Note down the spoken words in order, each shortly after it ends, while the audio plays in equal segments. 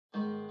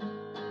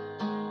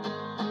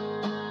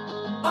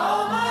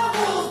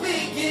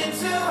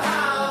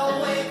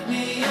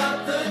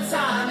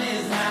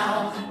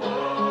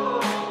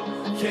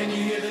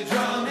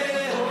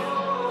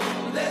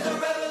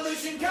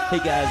Hey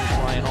guys, it's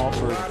Ryan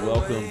Halford.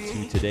 Welcome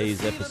to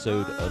today's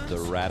episode of the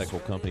Radical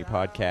Company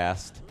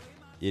Podcast.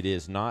 It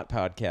is not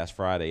Podcast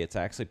Friday. It's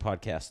actually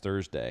Podcast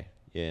Thursday,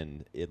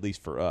 at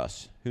least for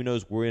us. Who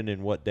knows when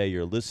and what day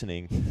you're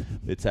listening.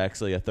 It's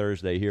actually a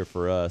Thursday here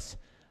for us.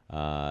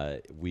 I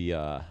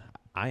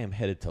am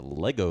headed to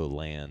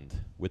Legoland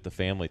with the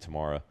family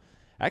tomorrow.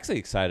 Actually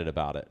excited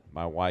about it.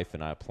 My wife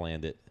and I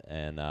planned it,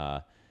 and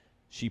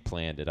she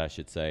planned it, I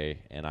should say,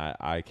 and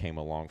I came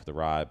along for the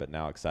ride, but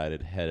now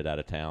excited, headed out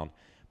of town.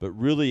 But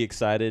really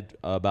excited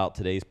about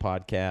today's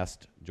podcast,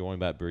 joined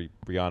by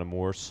Brionna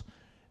Morse,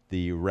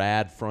 the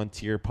Rad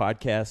Frontier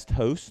podcast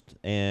host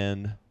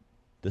and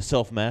the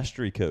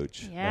self-mastery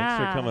coach. Yeah.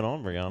 Thanks for coming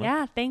on, Brionna.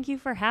 Yeah, thank you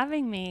for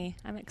having me.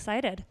 I'm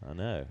excited. I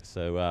know.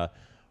 So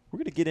we're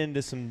going to get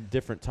into some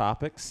different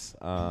topics.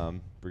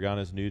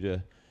 Brianna's new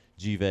to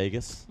G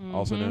Vegas,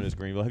 also known as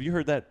Greenville. Have you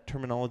heard that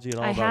terminology at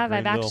all? I about have.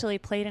 Greenville? I've actually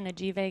played in a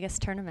G Vegas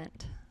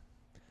tournament.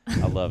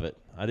 I love it.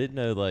 I didn't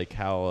know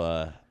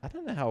how I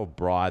don't know how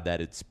broad that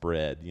had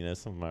spread. You know,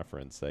 some of my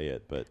friends say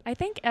it, but I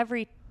think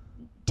every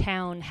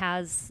town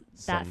has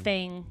that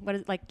thing. What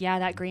is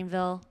that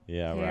Greenville?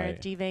 Yeah, here,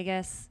 right. G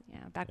Vegas. Yeah,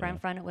 back where I'm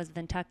from, it was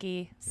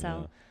Kentucky.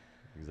 So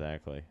yeah,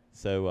 exactly.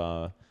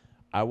 So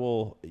I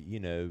will,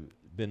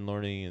 been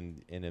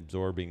learning and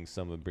absorbing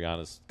some of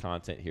Brianna's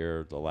content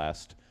here the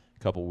last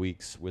couple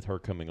weeks with her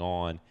coming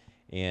on,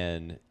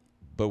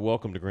 but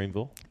welcome to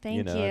Greenville. Thank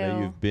you. I know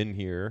you've been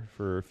here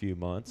for a few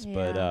months,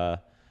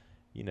 but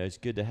it's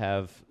good to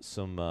have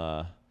some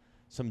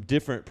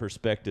different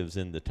perspectives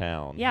in the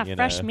town. Yeah,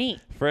 fresh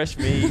meat. Fresh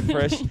meat,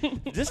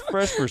 just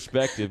fresh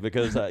perspective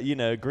because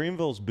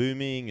Greenville's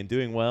booming and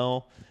doing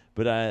well,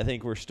 but I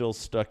think we're still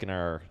stuck in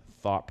our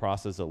thought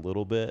process a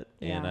little bit,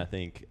 and I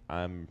think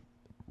I'm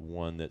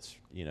one that's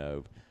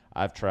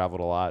I've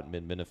traveled a lot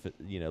and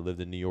lived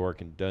in New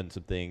York and done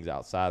some things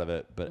outside of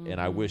it, and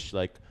I wish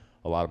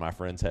a lot of my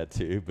friends had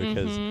too,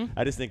 because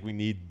I just think we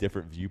need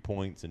different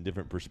viewpoints and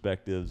different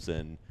perspectives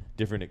and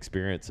different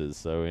experiences.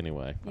 So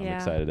anyway, I'm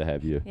excited to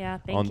have you. Yeah,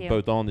 thank you.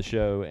 Both on the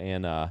show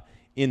and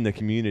in the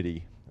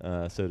community,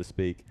 so to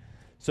speak.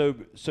 So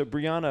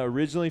Brionna,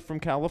 originally from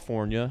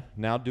California,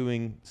 now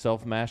doing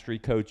self-mastery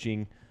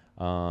coaching,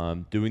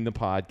 doing the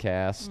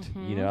podcast.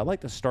 I'd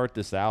like to start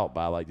this out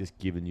by just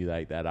giving you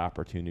that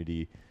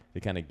opportunity to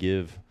kind of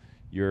give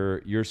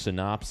your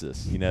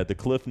synopsis, the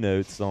cliff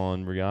notes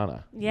on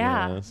Brionna.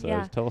 Yeah.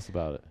 So tell us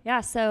about it.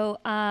 Yeah. So,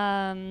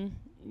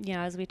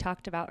 as we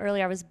talked about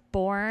earlier, I was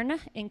born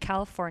in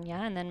California,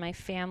 and then my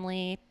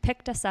family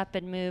picked us up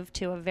and moved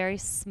to a very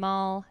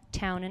small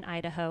town in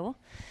Idaho.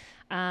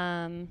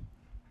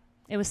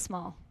 It was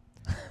small.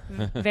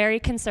 Very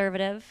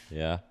conservative.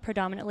 Yeah.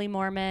 Predominantly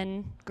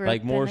Mormon. Grew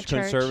up more in the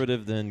church.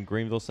 Conservative than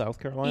Greenville, South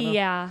Carolina?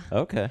 Yeah.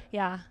 Okay.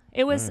 Yeah.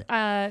 It was,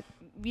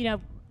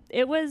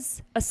 it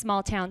was a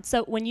small town.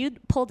 So when you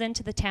pulled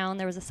into the town,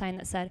 there was a sign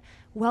that said,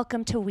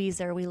 "Welcome to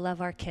Weezer. We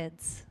love our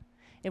kids."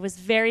 It was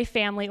very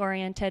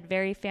family-oriented,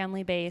 very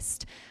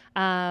family-based,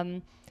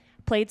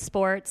 played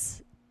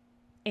sports,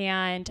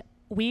 and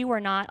we were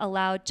not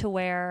allowed to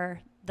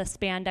wear the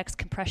spandex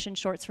compression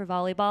shorts for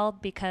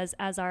volleyball because,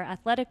 as our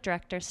athletic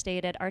director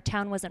stated, our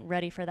town wasn't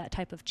ready for that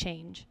type of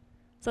change.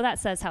 So that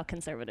says how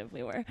conservative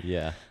we were.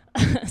 Yeah.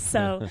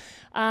 So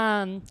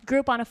grew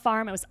up on a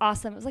farm. It was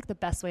awesome. It was the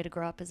best way to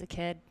grow up as a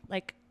kid.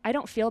 I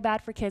don't feel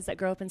bad for kids that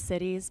grow up in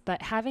cities,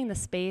 but having the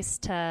space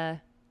to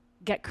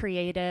get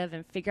creative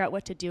and figure out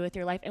what to do with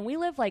your life. And we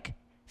live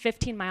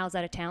 15 miles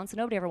out of town, so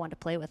nobody ever wanted to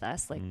play with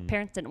us.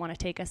 Parents didn't want to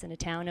take us into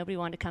town. Nobody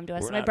wanted to come to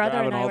us. We're so not my brother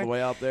driving and I all were the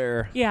way out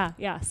there.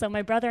 Yeah. So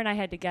my brother and I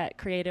had to get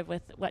creative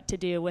with what to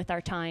do with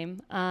our time,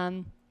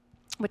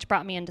 which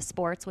brought me into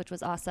sports, which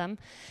was awesome.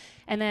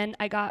 And then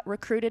I got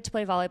recruited to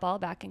play volleyball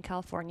back in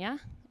California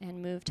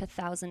and moved to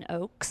Thousand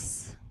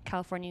Oaks.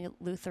 California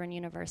Lutheran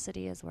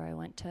University is where I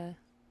went to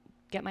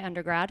get my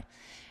undergrad.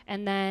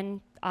 And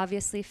then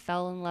obviously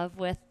fell in love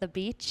with the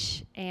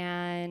beach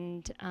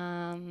and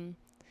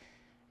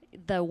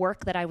the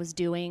work that I was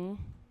doing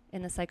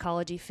in the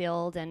psychology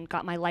field, and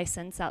got my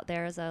license out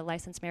there as a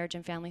licensed marriage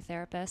and family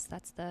therapist.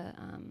 That's the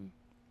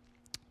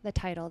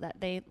title that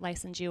they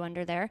license you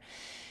under there.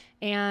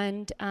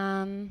 And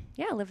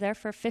lived there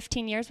for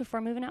 15 years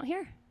before moving out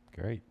here.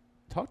 Great.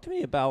 Talk to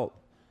me about,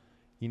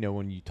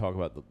 when you talk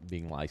about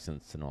being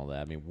licensed and all that.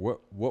 I mean, what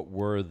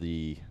were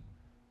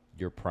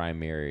your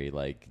primary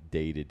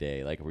day to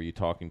day? Were you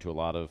talking to a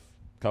lot of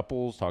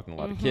couples, talking to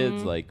a lot of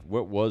kids?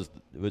 What was,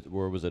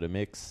 or was it a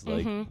mix?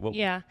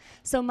 Yeah.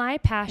 So my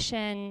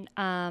passion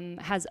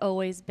has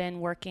always been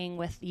working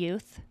with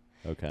youth.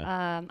 Okay.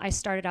 I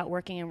started out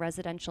working in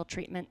residential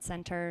treatment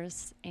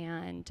centers,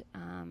 and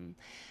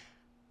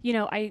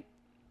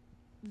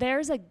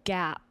there's a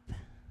gap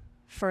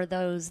for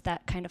those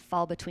that kind of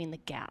fall between the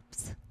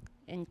gaps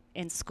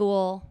in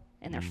school,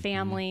 in their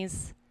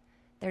families.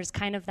 There's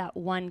kind of that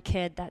one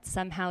kid that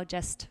somehow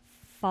just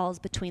falls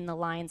between the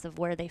lines of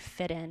where they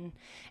fit in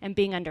and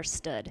being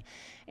understood.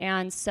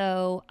 And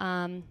so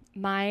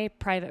my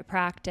private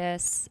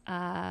practice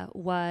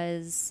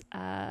was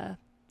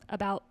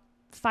about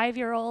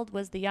 5-year-old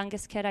was the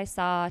youngest kid I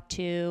saw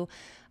to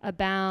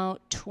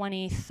about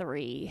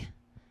 23.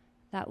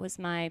 That was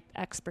my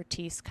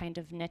expertise kind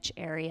of niche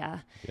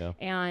area. Yeah.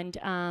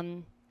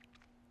 And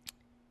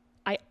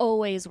I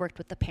always worked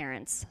with the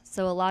parents.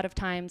 So a lot of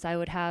times I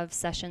would have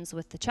sessions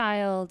with the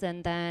child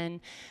and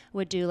then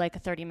would do like a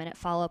 30-minute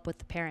follow-up with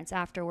the parents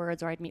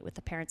afterwards, or I'd meet with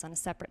the parents on a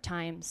separate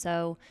time.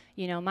 So,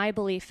 my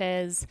belief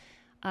is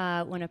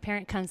when a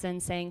parent comes in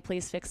saying,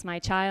 please fix my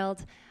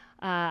child,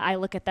 I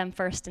look at them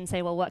first and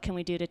say, well, what can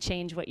we do to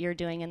change what you're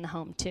doing in the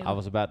home too? I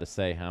was about to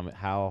say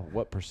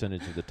what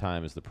percentage of the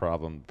time is the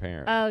problem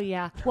parent? Oh,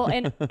 yeah. Well,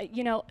 and,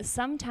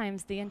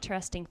 sometimes the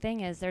interesting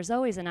thing is there's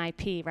always an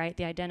IP, right?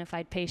 The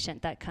identified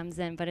patient that comes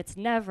in, but it's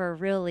never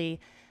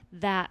really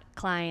that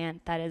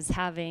client that is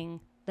having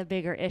the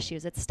bigger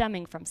issues. It's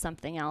stemming from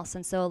something else.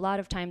 And so a lot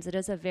of times it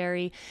is a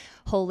very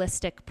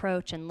holistic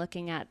approach and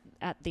looking at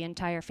the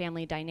entire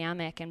family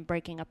dynamic and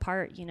breaking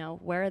apart,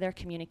 where are their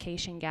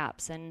communication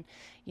gaps and,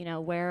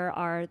 where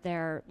are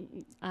their,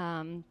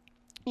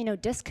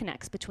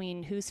 disconnects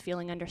between who's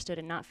feeling understood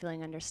and not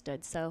feeling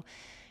understood. So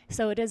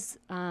it is,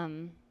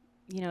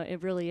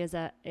 it really is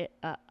a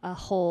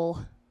whole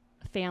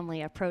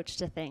family approach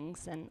to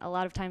things. And a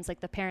lot of times, like,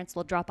 the parents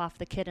will drop off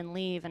the kid and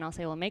leave, and I'll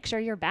say, well, make sure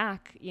you're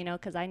back,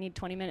 because I need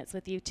 20 minutes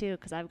with you too,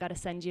 because I've got to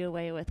send you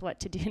away with what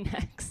to do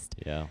next.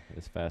 Yeah,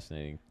 it's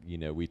fascinating.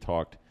 We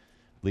talked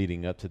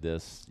leading up to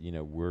this,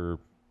 we're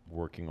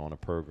working on a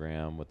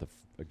program with a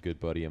good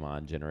buddy of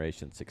mine,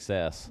 Generation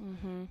Success,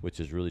 which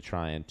is really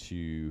trying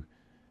to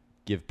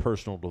give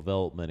personal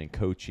development and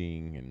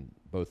coaching, and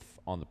both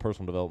on the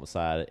personal development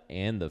side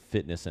and the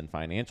fitness and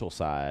financial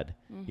side.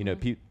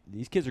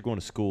 These kids are going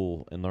to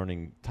school and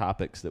learning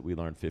topics that we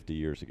learned 50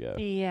 years ago.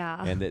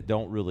 Yeah. And that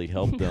don't really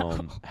help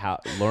them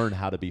learn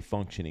how to be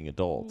functioning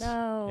adults.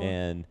 No.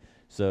 And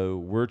so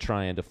we're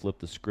trying to flip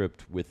the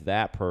script with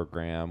that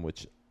program,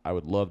 which I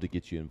would love to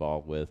get you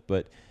involved with.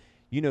 But,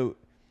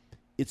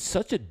 it's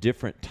such a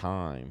different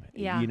time,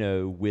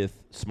 with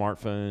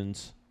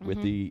smartphones,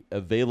 with the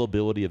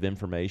availability of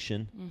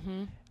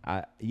information.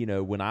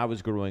 When I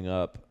was growing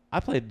up, I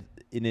played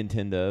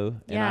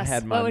Nintendo, and I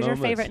had my moments. What was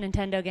your favorite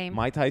Nintendo game?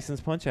 Mike Tyson's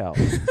Punch-Out.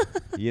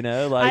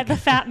 The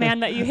fat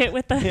man that you hit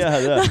with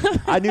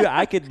the... I knew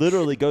I could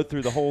literally go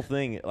through the whole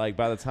thing, like,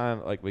 by the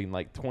time, like, in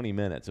 20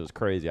 minutes. It was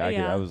crazy.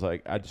 I was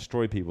like, I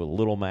destroyed people with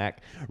Little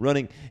Mac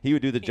running. He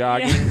would do the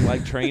jogging,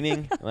 like,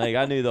 training. Like,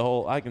 I knew the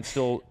whole... I can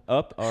still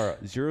up or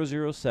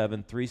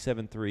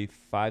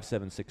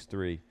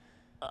 007-373-5763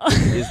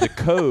 is the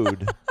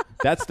code.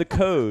 That's the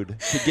code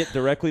to get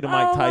directly to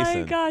Mike Tyson.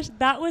 Oh, my gosh.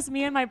 That was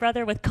me and my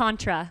brother with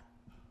Contra.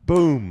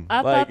 Boom.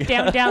 Up,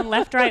 down, down,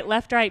 left, right,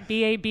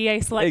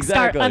 BA, select,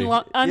 exactly.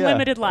 start,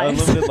 unlimited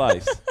lives. Unlimited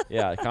lives.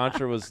 Yeah,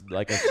 Contra was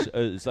like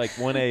it's like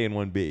 1A and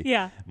 1B.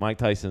 Yeah. Mike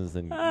Tyson's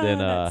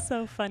that's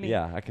so funny.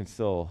 Yeah, I can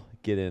still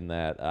get in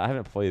that. I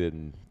haven't played it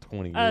in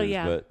 20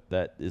 years, but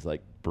that is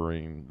like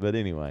brain. But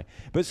anyway.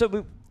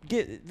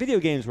 Video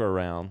games were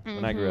around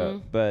when I grew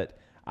up, but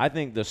I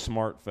think the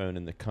smartphone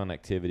and the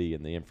connectivity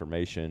and the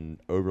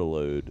information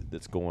overload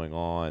that's going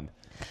on.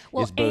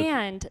 Well,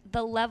 and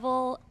the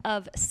level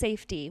of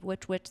safety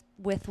with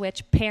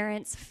which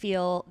parents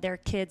feel their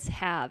kids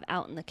have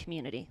out in the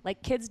community.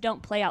 Like, kids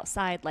don't play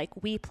outside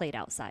like we played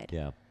outside.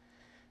 Yeah.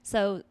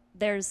 So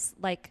there's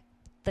like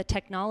the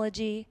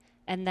technology,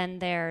 and then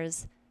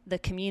there's the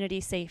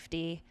community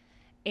safety,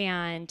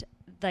 and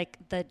like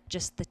the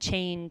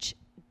change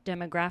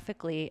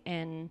demographically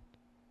in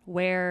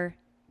where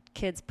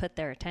kids put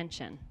their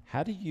attention.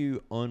 How do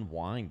you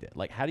unwind it?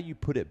 Like, how do you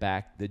put it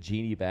back, the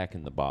genie back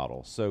in the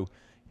bottle? So,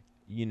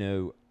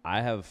 I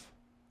have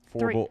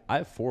I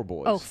have 4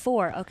 boys. Oh,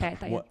 4. Okay, I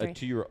thought you had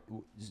 3.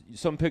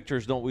 Some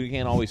pictures we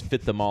can't always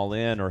fit them all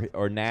in,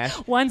 or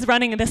Nash. One's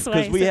running this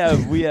way.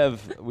 Because we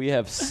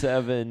have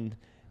 7,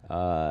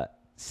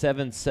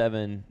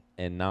 7,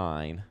 and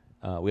 9.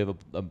 We have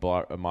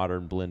a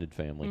modern blended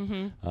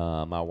family.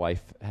 My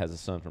wife has a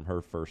son from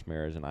her first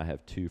marriage, and I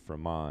have 2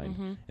 from mine.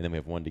 And then we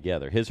have 1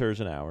 together. His, hers,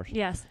 and ours.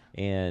 Yes.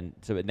 And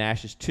so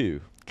Nash is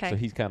 2. Okay. So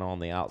he's kind of on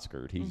the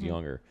outskirt. He's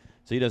younger.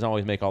 So he doesn't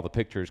always make all the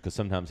pictures because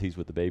sometimes he's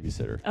with the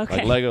babysitter.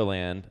 Okay. Like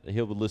Legoland,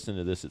 he'll listen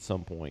to this at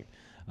some point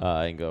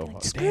and go,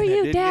 like, screw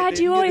you, Dad.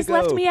 You always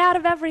left me out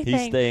of everything.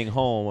 He's staying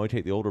home. I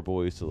take the older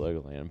boys to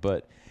Legoland.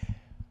 But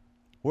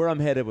where I'm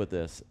headed with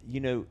this,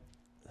 the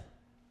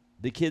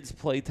kids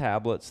play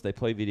tablets. They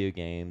play video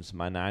games.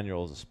 My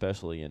 9-year-old is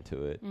especially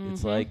into it.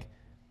 It's like,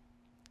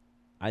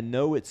 I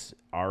know it's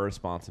our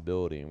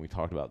responsibility, and we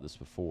talked about this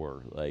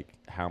before, like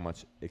how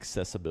much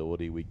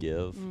accessibility we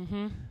give.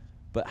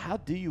 But how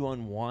do you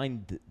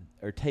unwind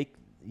or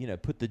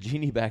put the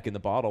genie back in the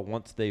bottle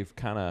once they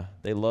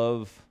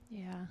love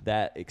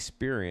that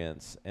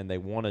experience and they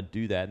want to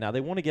do that? Now,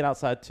 they want to get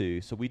outside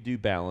too, so we do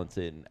balance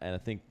it. And I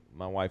think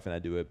my wife and I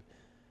do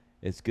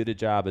as good a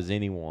job as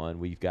anyone.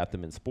 We've got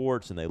them in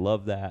sports, and they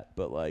love that.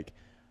 But, like,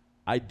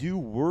 I do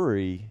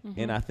worry,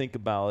 and I think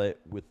about it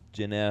with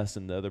Gen S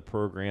and the other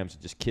programs,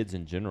 just kids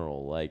in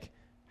general, like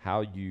how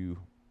you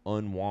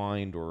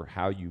unwind or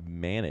how you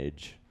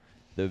manage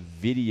the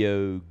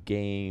video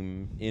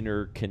game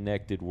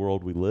interconnected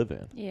world we live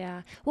in.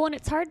 Yeah. Well, and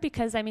it's hard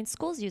because, I mean,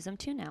 schools use them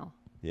too now.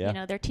 Yeah. You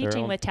know, they're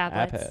teaching with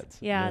tablets. iPads.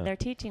 Yeah, they're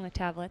teaching with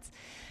tablets.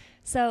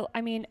 So,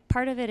 I mean,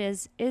 part of it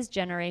is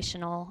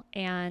generational.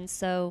 And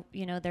so,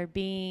 you know, they're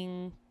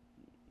being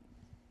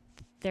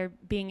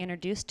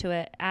introduced to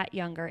it at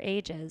younger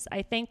ages.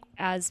 I think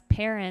as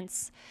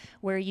parents,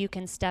 where you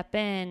can step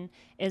in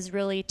is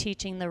really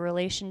teaching the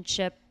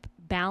relationship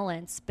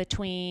balance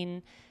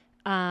between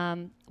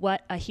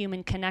what a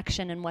human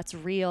connection and what's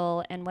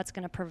real and what's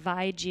going to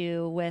provide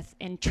you with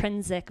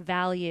intrinsic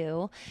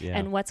value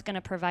and what's going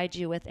to provide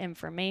you with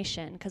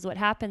information. Because what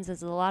happens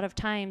is a lot of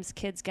times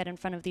kids get in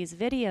front of these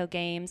video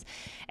games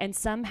and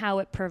somehow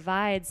it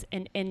provides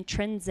an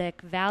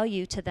intrinsic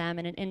value to them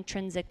and an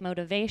intrinsic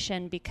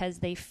motivation because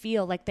they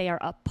feel like they are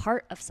a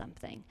part of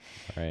something.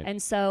 Right.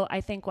 And so I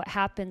think what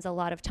happens a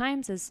lot of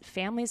times is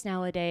families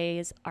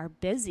nowadays are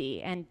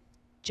busy and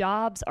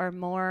jobs are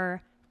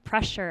more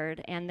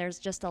pressured, and there's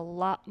just a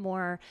lot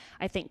more,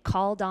 I think,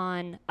 called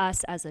on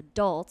us as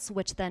adults,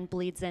 which then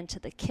bleeds into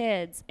the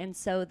kids. And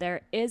so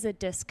there is a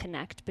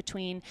disconnect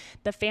between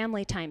the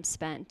family time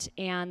spent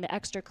and the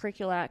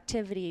extracurricular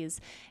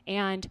activities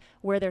and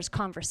where there's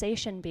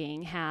conversation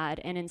being had.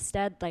 And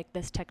instead, like,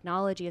 this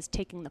technology is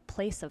taking the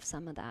place of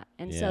some of that.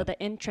 And so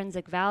the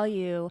intrinsic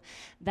value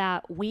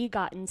that we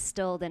got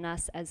instilled in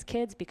us as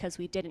kids because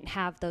we didn't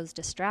have those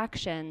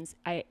distractions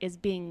is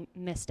being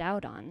missed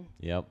out on.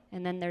 Yep.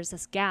 And then there's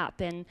this gap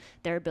in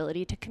their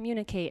ability to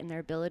communicate and their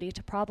ability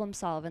to problem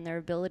solve and their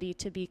ability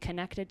to be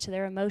connected to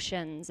their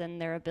emotions and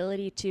their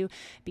ability to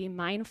be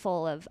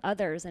mindful of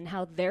others and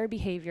how their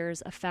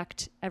behaviors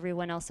affect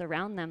everyone else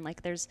around them.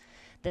 Like, there's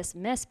this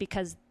miss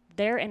because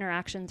their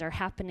interactions are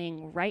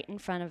happening right in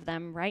front of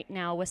them right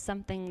now with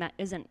something that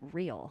isn't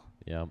real.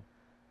 Yeah.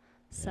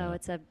 So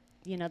it's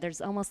there's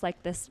almost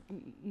like this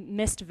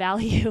missed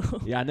value.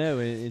 Yeah, I know.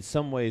 In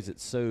some ways,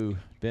 it's so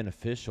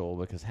beneficial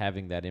because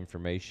having that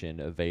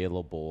information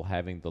available,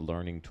 having the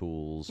learning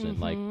tools, and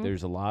like,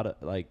 there's a lot of,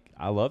 like,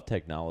 I love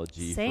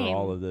technology for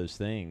all of those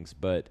things,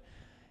 but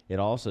it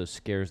also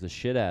scares the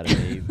shit out of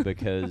me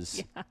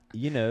because,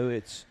 you know,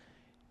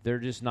 they're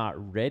just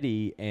not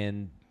ready.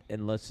 And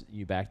unless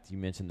you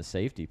mentioned the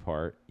safety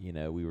part, you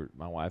know,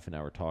 my wife and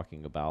I were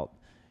talking about,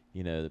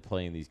 you know,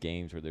 playing these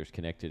games where there's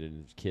connected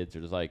and kids are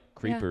just like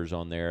creepers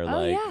on there,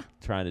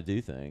 trying to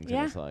do things.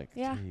 And it's like,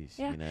 geez,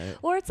 you know.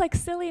 Or it's like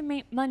silly,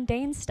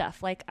 mundane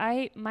stuff. Like,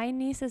 my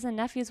nieces and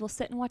nephews will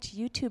sit and watch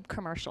YouTube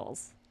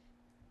commercials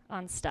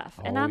on stuff.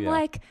 And I'm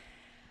like,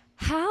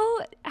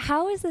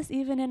 how is this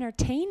even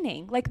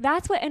entertaining? Like,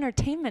 that's what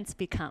entertainment's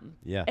become.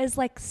 Yeah. Is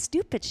like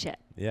stupid shit.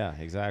 Yeah,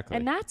 exactly.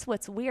 And that's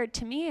what's weird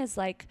to me is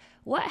like,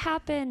 what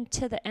happened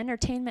to the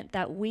entertainment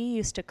that we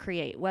used to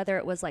create, whether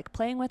it was like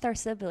playing with our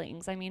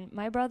siblings. I mean,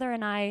 my brother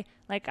and I,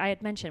 like I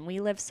had mentioned, we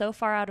lived so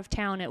far out of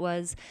town.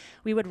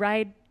 We would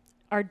ride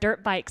our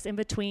dirt bikes in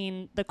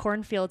between the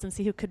cornfields and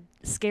see who could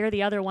scare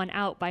the other one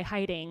out by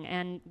hiding.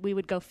 And we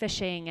would go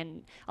fishing,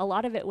 and a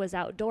lot of it was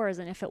outdoors.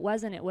 And if it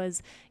wasn't, it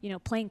was, you know,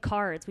 playing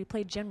cards. We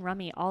played gin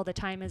rummy all the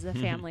time as a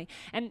family.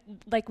 And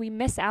like, we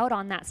miss out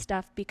on that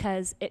stuff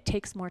because it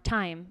takes more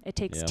time. It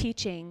takes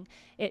teaching.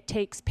 It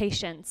takes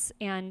patience.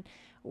 And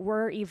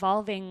we're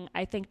evolving,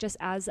 I think, just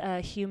as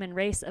a human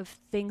race of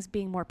things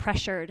being more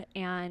pressured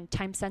and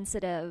time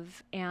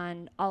sensitive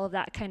and all of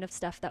that kind of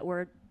stuff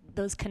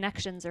those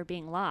connections are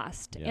being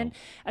lost. Yeah. And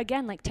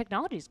again, like,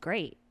 technology is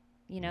great,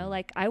 you know,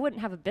 like, I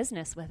wouldn't have a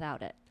business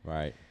without it.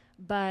 Right.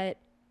 But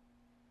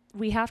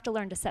we have to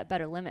learn to set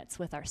better limits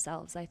with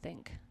ourselves, I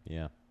think.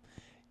 Yeah.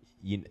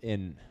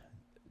 And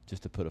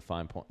just to put a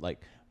fine point,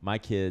 like, my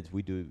kids,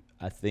 we do,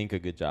 I think, a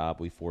good job.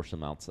 We force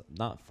them outside,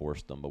 not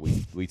force them, but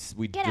we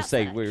just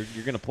say, you're going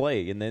to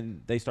play. And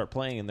then they start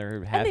playing and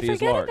they're happy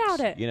as larks. And they forget about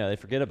it. You know, they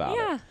forget about it.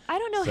 Yeah. I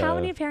don't know how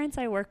many parents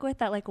I work with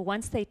that, like,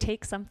 once they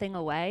take something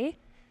away,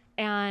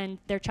 and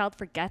their child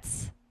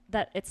forgets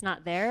that it's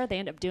not there, they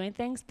end up doing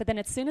things. But then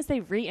as soon as they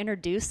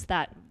reintroduce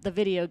the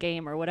video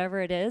game or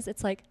whatever it is,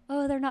 it's like,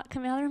 oh, they're not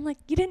coming out there. I'm like,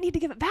 you didn't need to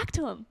give it back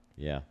to them.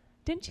 Yeah.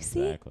 Didn't you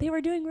see? They were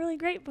doing really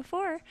great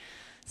before.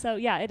 So,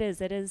 yeah, it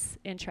is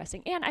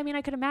interesting. And, I mean,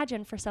 I could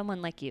imagine for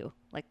someone like you,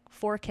 like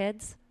 4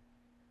 kids,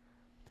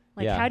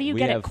 like, how do you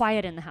get it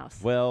quiet in the house?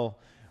 Well,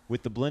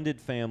 with the blended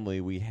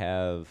family, we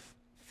have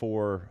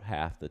 4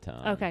 half the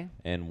time. Okay.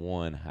 And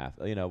 1 half.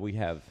 You know, we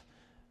have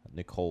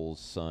Nicole's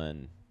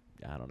son,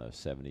 I don't know,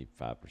 75%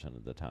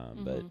 of the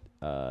time, but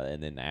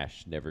and then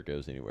Nash never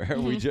goes anywhere.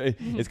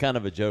 It's kind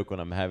of a joke when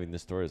I'm having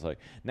this story. It's like,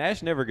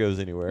 Nash never goes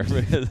anywhere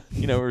because,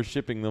 you know, we're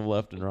shipping them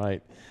left and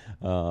right.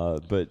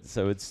 But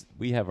so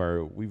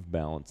we've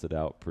balanced it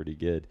out pretty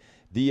good.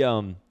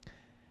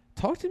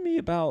 Talk to me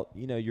about,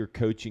 you know, your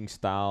coaching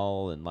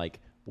style and,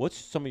 like, what's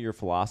some of your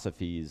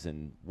philosophies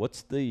and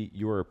what's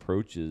your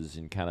approaches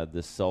and kind of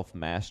this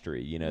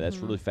self-mastery? You know, that's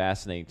really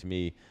fascinating to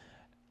me.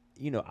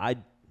 You know,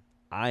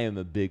 I am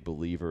a big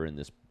believer in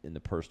the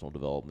personal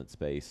development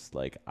space.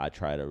 Like, I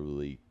try to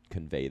really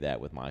convey that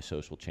with my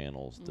social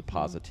channels, the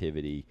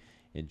positivity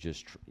and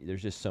just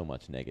there's just so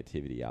much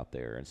negativity out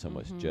there and so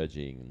much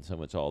judging and so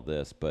much all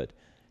this. But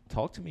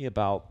talk to me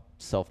about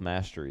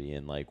self-mastery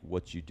and like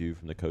what you do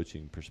from the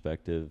coaching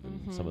perspective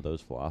and some of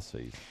those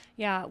philosophies.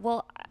 Yeah,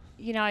 well,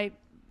 I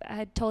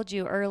had told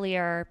you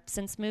earlier,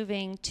 since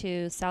moving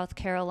to South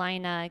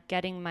Carolina,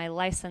 getting my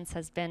license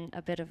has been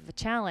a bit of a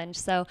challenge.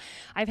 So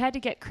I've had to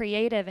get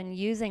creative in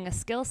using a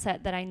skill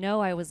set that I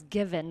know I was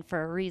given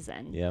for a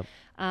reason. Yep.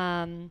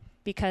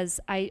 Because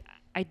I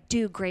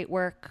do great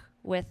work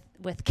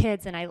with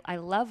kids, and I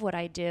love what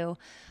I do.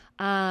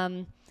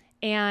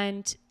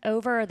 And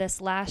over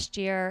this last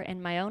year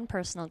in my own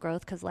personal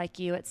growth, because like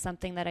you, it's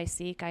something that I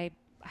seek. I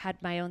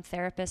had my own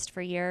therapist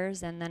for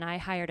years, and then I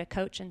hired a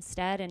coach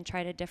instead and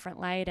tried a different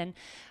light and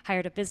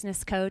hired a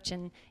business coach.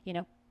 And,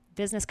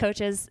 business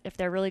coaches, if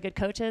they're really good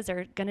coaches,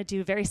 are going to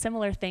do very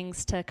similar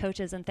things to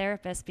coaches and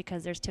therapists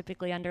because there's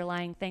typically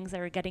underlying things that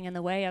are getting in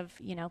the way of,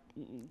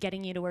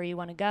 getting you to where you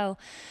want to go.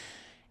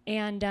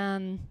 And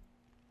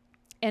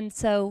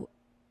so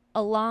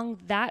along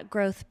that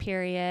growth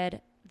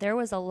period, there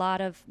was a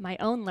lot of my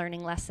own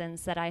learning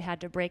lessons that I had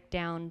to break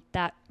down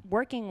that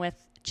working with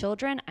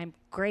children, I'm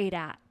great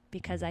at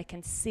because I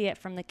can see it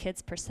from the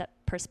kids'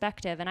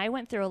 perspective. And I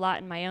went through a lot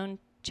in my own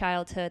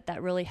childhood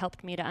that really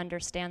helped me to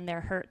understand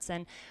their hurts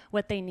and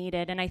what they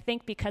needed. And I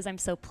think because I'm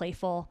so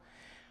playful,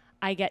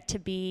 I get to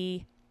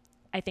be,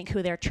 I think,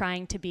 who they're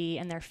trying to be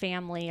in their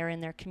family or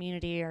in their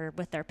community or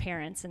with their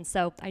parents. And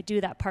so I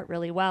do that part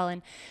really well.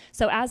 And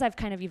so as I've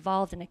kind of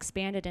evolved and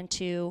expanded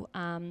into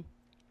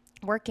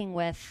working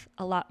with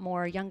a lot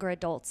more younger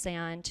adults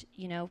and,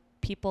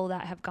 people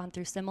that have gone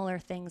through similar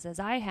things as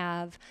I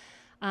have,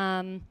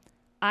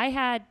 I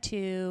had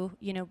to,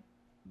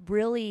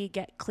 really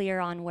get clear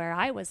on where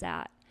I was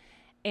at.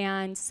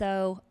 And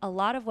so a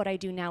lot of what I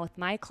do now with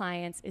my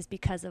clients is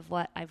because of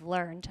what I've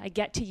learned. I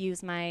get to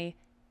use my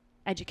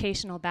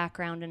educational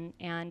background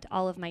and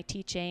all of my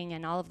teaching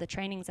and all of the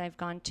trainings I've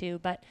gone to,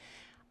 but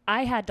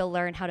I had to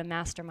learn how to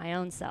master my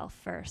own self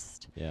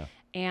first. Yeah.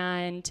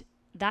 And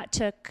that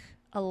took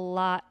a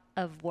lot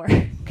of work.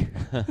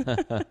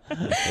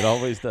 It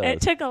always does. It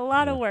took a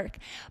lot of work.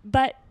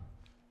 But,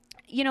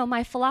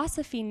 my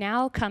philosophy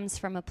now comes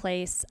from a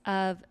place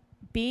of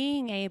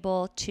being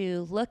able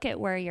to look at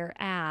where you're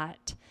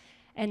at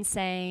and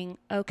saying,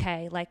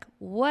 okay, like,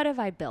 what have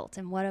I built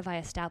and what have I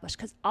established?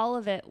 Because all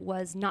of it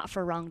was not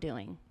for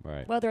wrongdoing.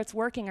 Right. Whether it's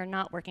working or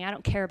not working, I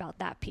don't care about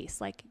that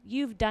piece. Like,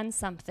 you've done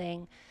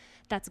something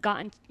that's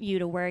gotten you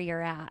to where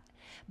you're at,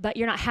 but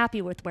you're not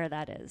happy with where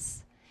that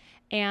is.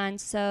 And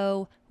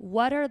so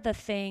what are the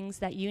things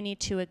that you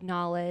need to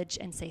acknowledge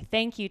and say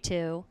thank you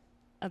to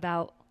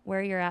about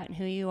where you're at and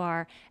who you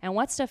are? And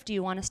what stuff do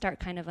you want to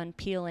start kind of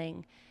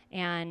unpeeling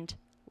and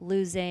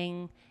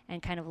losing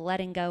and kind of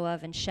letting go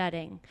of and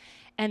shedding?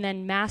 And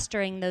then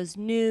mastering those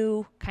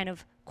new kind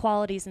of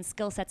qualities and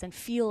skill sets and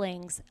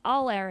feelings,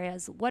 all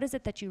areas. What is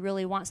it that you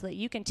really want so that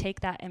you can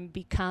take that and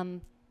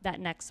become that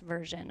next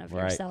version of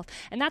yourself?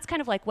 And that's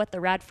kind of like what the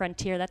Rad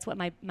Frontier, that's what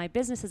my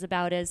business is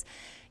about is,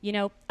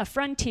 a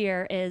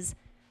frontier is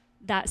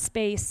that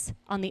space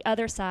on the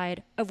other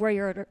side of where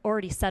you're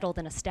already settled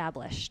and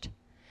established.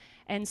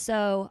 And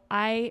so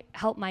I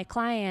help my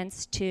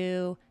clients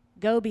to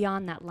go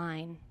beyond that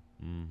line.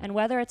 And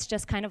whether it's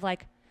just kind of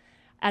like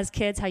as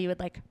kids, how you would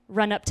like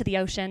run up to the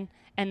ocean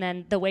and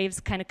then the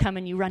waves kind of come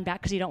and you run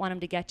back because you don't want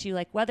them to get you.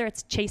 Like whether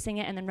it's chasing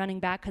it and then running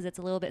back because it's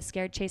a little bit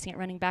scared, chasing it,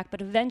 running back,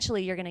 but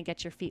eventually you're going to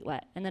get your feet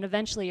wet. And then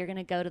eventually you're going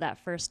to go to that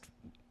first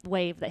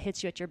wave that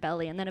hits you at your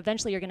belly. And then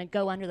eventually you're going to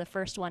go under the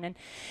first one and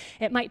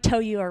it might tow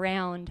you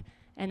around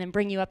and then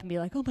bring you up and be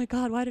like, oh my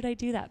God, why did I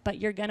do that? But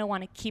you're going to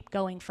want to keep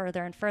going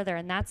further and further.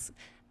 And that's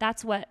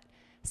what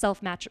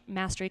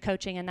self-mastery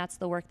coaching, and that's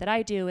the work that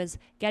I do, is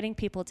getting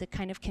people to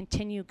kind of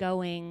continue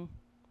going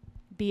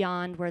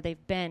beyond where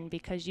they've been,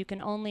 because you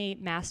can only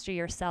master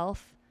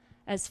yourself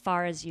as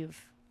far as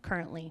you've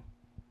currently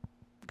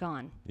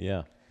gone.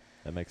 Yeah,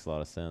 that makes a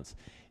lot of sense.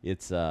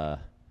 It's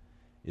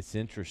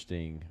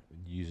interesting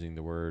using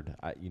the word,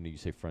 you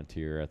say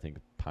frontier, I think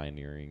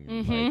pioneering,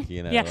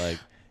 trailblazing,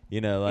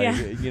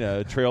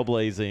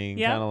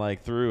 Yep. kind of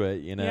like through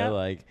it, Yep.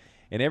 like,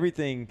 and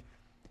everything.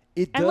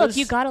 And look,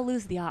 you got to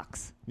lose the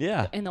ox.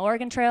 Yeah. In the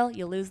Oregon Trail,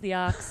 you lose the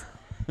ox.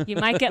 You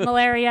might get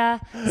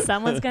malaria.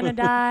 Someone's going to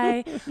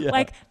die. Yeah.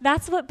 Like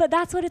that's what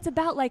it's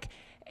about. Like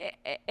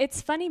it's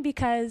funny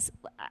because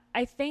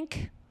I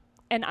think,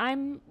 and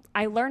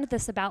I learned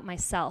this about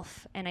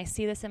myself and I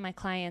see this in my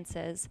clients,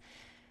 is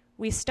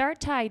we start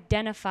to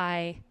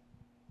identify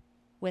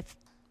with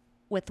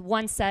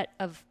one set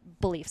of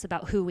beliefs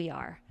about who we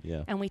are.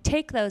 Yeah. And we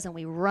take those and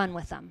we run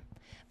with them.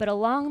 But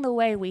along the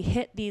way, we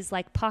hit these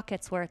like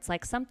pockets where it's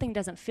like something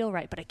doesn't feel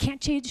right, but I can't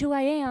change who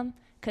I am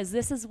because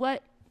this is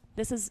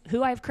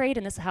who I've created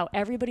and this is how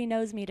everybody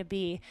knows me to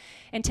be.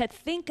 And to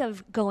think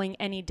of going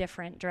any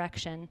different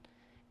direction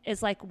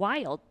is like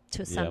wild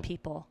to some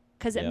people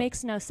because it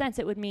makes no sense.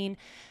 It would mean,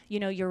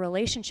 your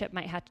relationship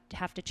might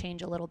have to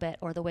change a little bit,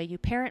 or the way you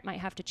parent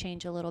might have to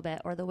change a little bit,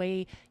 or the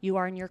way you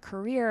are in your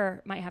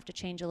career might have to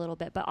change a little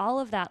bit. But all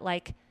of that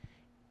like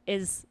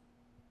is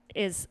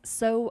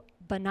so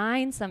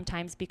benign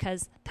sometimes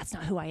because that's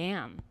not who I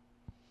am.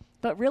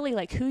 But really,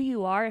 like, who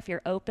you are, if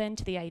you're open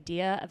to the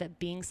idea of it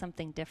being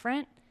something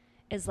different,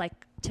 is, like,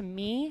 to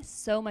me,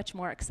 so much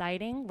more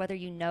exciting, whether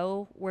you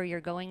know where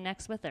you're going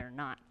next with it or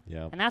not.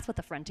 Yeah. And that's what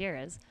the frontier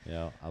is.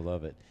 Yeah, I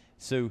love it.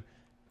 So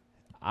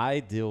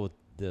I deal with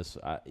this.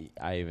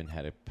 I even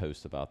had a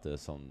post about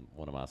this on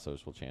one of my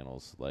social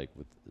channels, like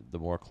with the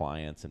more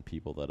clients and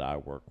people that I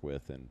work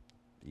with, and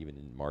even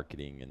in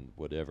marketing and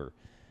whatever,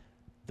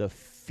 the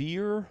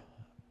fear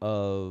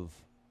of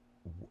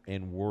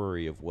and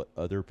worry of what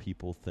other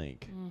people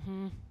think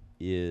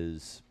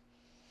is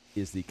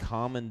the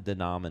common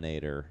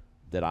denominator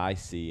that I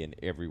see in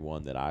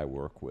everyone that I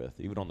work with,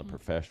 even on the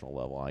professional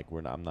level. Like,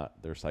 I'm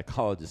not their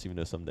psychologist, even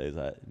though some days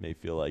I may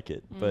feel like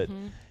it, but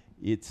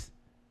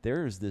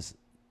there's this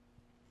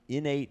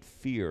innate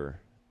fear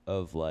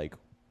of, like,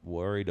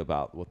 worried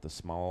about what the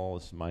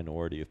smallest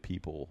minority of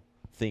people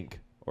think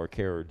or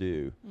care or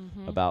do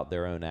about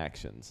their own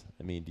actions.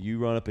 I mean, do you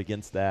run up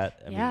against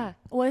that? I mean,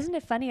 well, isn't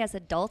it funny, as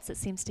adults it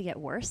seems to get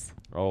worse?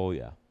 Oh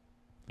yeah.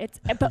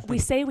 But we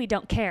say we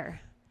don't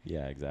care.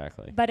 Yeah,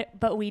 exactly.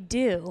 But we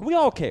do. We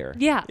all care.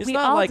 Yeah, it's we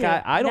not all like do.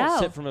 I don't No.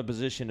 sit from a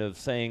position of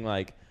saying,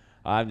 like,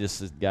 I've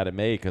just got it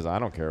made because I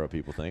don't care what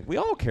people think. We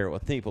all care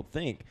what people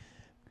think.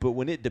 But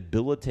when it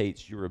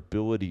debilitates your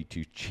ability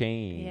to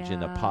change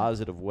in a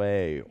positive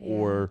way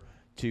or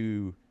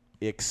to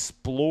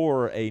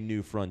explore a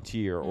new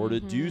frontier or to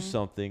do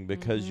something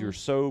because you're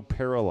so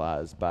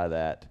paralyzed by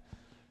that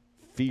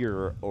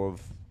fear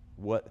of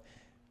what,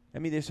 I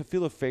mean, there's a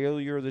feel of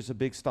failure, there's a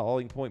big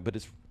stalling point, but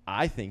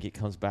I think it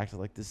comes back to,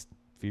 like, this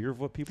fear of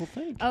what people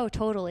think. Oh,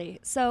 totally.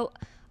 So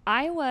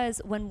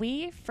when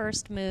we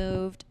first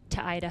moved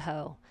to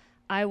Idaho,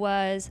 I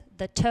was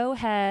the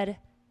towhead,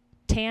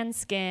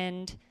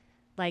 tan-skinned,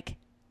 like,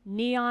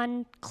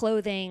 neon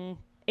clothing,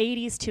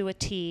 80s to a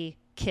T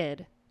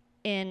kid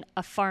in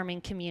a farming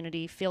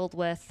community filled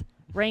with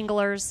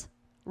wranglers,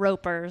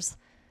 ropers,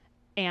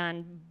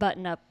 and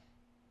button-up,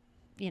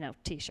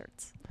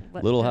 T-shirts.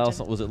 Little House,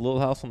 was it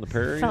Little House on the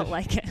Prairie? Felt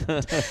like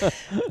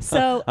it.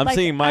 So I'm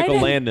seeing Michael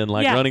Landon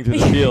running through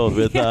the field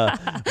with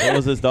what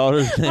was his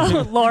daughter's name?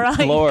 Oh,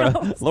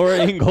 Laura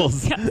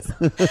Ingalls. Yes.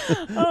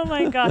 Oh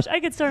my gosh, I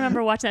could still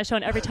remember watching that show,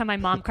 and every time my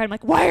mom cried, I'm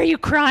like, "Why are you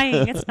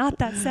crying? It's not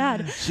that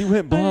sad." She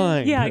went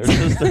blind. Yeah,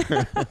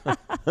 exactly.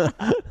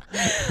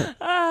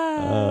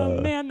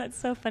 Man, that's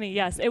so funny.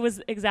 Yes, it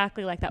was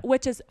exactly like that,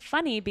 which is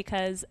funny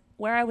because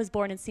where I was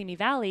born in Simi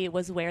Valley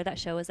was where that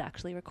show was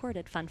actually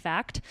recorded. Fun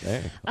fact.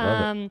 Hey,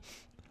 love it.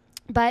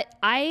 But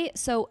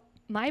so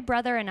my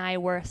brother and I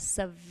were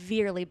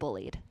severely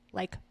bullied,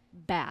 like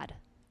bad,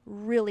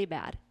 really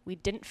bad. We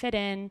didn't fit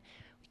in.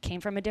 We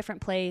came from a different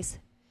place.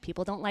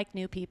 People don't like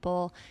new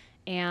people.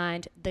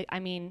 And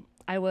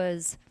I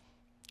was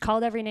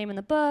called every name in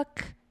the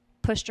book,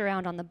 pushed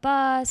around on the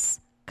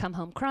bus, come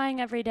home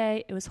crying every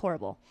day. It was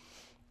horrible.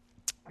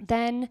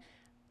 Then,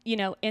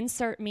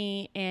 insert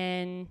me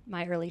in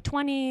my early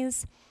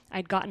 20s.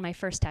 I'd gotten my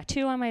first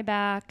tattoo on my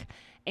back,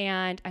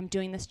 and I'm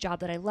doing this job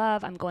that I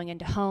love. I'm going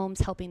into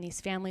homes, helping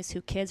these families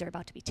whose kids are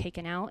about to be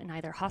taken out and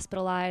either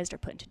hospitalized or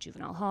put into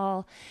juvenile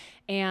hall.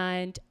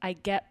 And I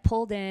get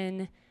pulled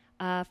in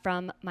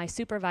from my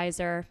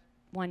supervisor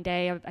one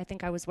day. I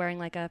think I was wearing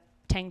like a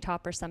tank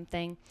top or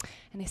something.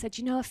 And they said,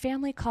 a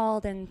family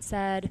called and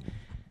said,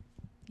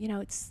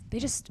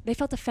 they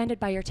felt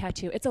offended by your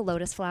tattoo. It's a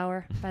lotus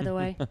flower, by the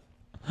way.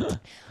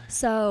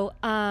 So,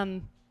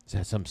 is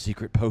that some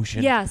secret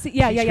potion? Yeah.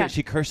 Is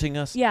she cursing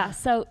us? Yeah.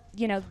 So,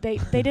 they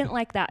didn't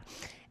like that.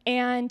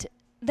 And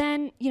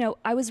then,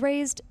 I was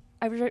raised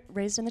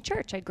in the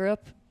church. I grew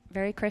up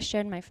very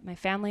Christian. My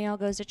family all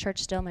goes to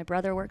church still. My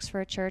brother works for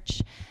a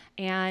church.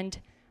 And,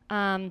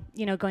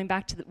 going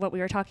back to what we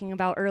were talking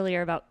about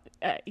earlier about,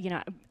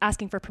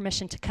 asking for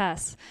permission to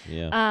cuss.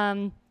 Yeah.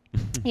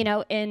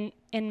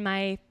 In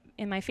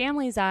my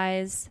family's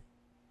eyes,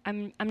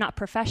 I'm not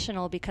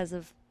professional because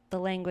of the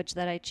language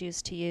that I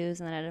choose to use,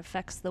 and that it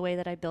affects the way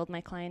that I build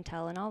my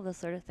clientele and all those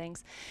sort of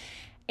things.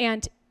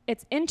 And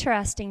it's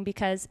interesting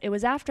because it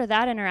was after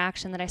that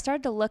interaction that I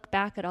started to look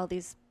back at all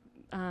these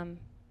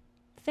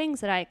things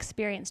that I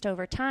experienced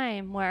over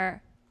time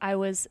where I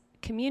was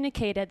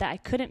communicated that I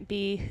couldn't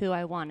be who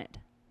I wanted.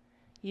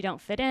 You don't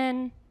fit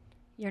in,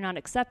 you're not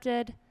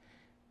accepted,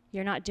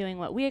 you're not doing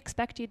what we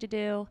expect you to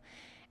do.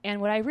 And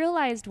what I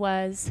realized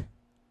was,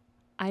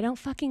 I don't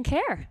fucking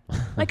care.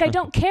 Like, I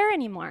don't care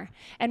anymore.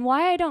 And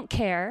why I don't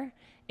care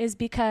is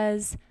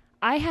because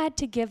I had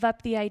to give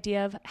up the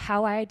idea of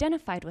how I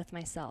identified with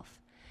myself.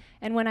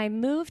 And when I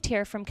moved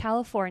here from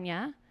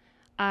California,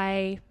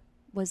 I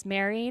was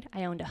married,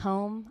 I owned a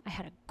home, I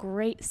had a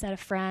great set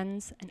of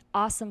friends, an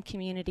awesome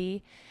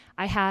community.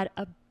 I had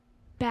a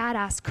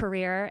badass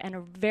career and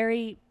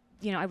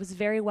I was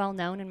very well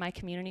known in my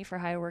community for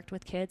how I worked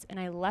with kids, and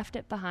I left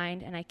it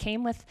behind, and I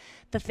came with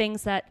the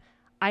things that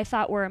I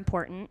thought were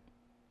important,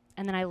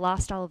 and then I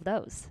lost all of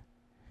those.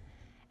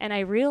 And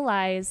I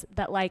realized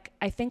that,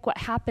 I think what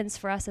happens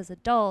for us as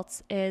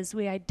adults is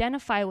we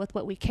identify with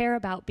what we care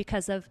about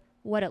because of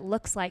what it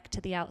looks like to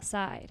the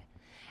outside.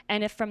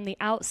 And if from the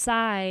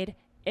outside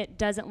it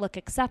doesn't look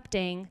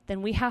accepting,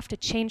 then we have to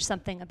change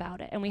something about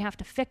it and we have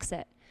to fix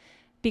it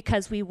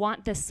because we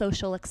want this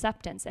social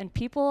acceptance. And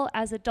people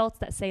as adults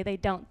that say they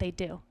don't, they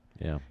do.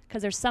 Yeah.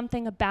 Because there's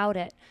something about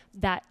it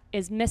that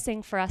is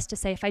missing for us to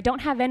say, if I don't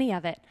have any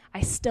of it,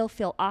 I still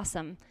feel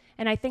awesome.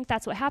 And I think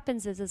that's what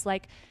happens is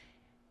like,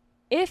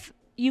 if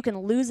you can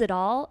lose it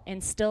all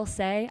and still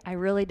say, I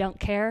really don't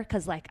care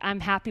because like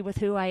I'm happy with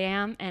who I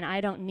am and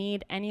I don't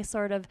need any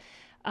sort of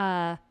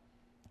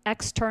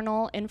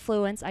external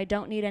influence. I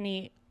don't need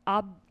any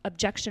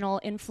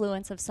objectional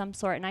influence of some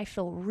sort. And I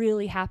feel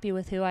really happy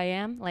with who I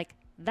am. Like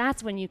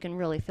that's when you can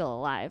really feel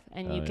alive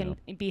and you can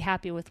be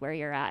happy with where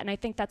you're at. And I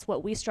think that's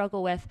what we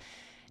struggle with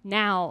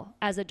now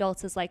as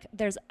adults is like,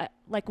 there's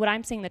like what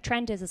I'm seeing the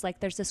trend is like,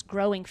 there's this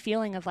growing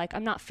feeling of like,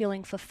 I'm not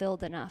feeling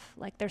fulfilled enough.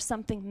 Like there's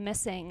something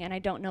missing and I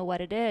don't know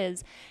what it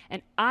is.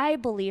 And I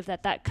believe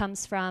that that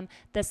comes from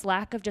this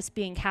lack of just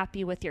being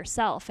happy with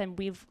yourself. And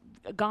we've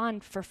gone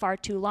for far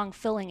too long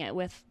filling it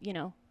with, you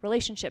know,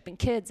 relationship and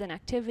kids and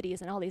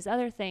activities and all these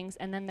other things.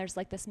 And then there's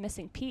like this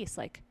missing piece.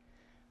 Like,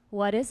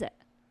 what is it?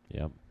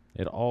 Yep.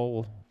 It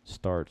all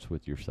starts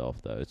with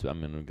yourself, though. I'm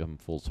going to come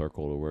full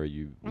circle to where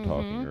you were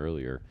talking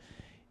earlier.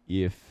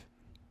 If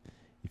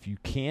you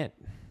can't,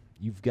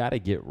 you've got to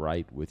get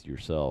right with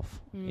yourself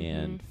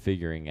and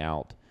figuring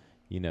out,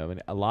 you know,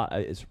 and a lot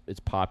it's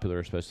popular,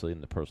 especially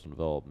in the personal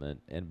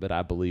development, but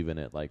I believe in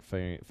it, like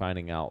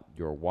finding out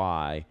your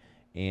why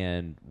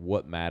and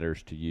what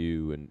matters to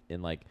you,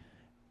 and like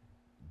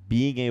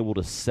being able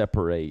to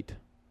separate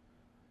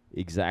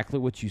exactly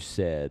what you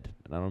said,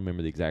 and I don't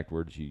remember the exact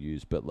words you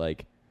used, but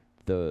like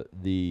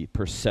the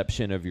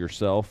perception of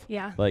yourself,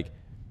 like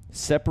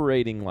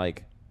separating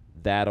like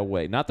that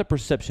away, not the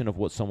perception of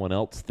what someone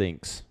else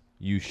thinks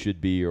you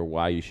should be or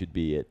why you should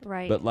be it,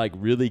 right? But like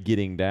really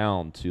getting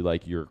down to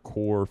like your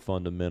core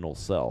fundamental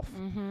self,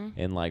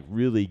 and like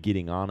really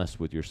getting honest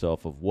with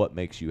yourself of what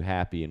makes you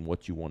happy and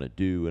what you want to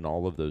do and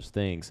all of those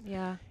things.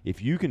 Yeah.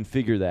 If you can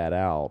figure that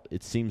out,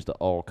 it seems to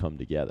all come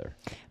together.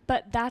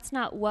 But that's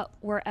not what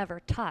we're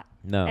ever taught.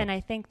 No. And I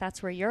think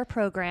that's where your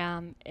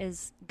program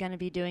is going to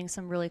be doing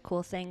some really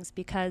cool things,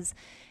 because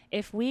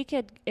if we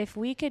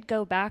could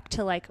go back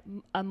to like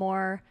a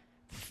more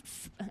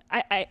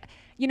I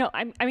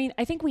mean,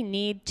 I think we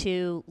need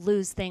to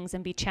lose things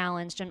and be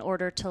challenged in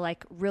order to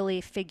like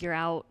really figure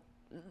out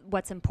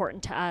what's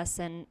important to us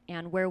and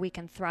where we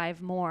can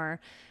thrive more.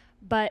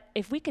 But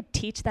if we could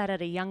teach that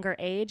at a younger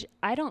age,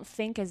 I don't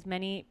think as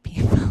many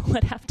people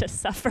would have to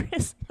suffer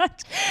as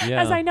much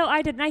as I know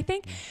I did. And I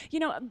think, you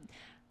know,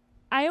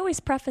 I always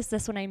preface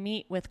this when I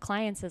meet with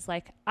clients is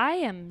like,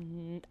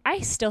 I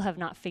still have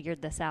not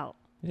figured this out.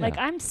 Yeah. Like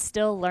I'm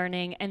still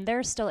learning, and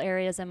there's still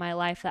areas in my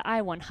life that I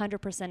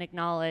 100%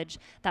 acknowledge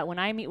that when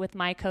I meet with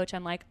my coach,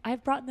 I'm like,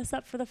 I've brought this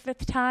up for the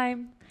 5th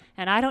time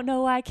and I don't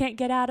know why I can't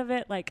get out of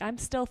it. Like I'm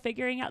still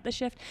figuring out the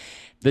shift.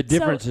 The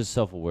difference is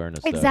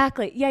self-awareness.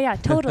 Exactly. Though. Yeah,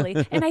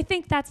 totally. And I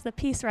think that's the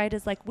piece, right?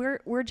 Is like,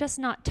 we're just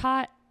not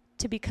taught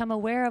to become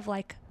aware of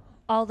like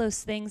all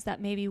those things that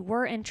maybe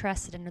we're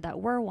interested in or that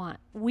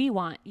we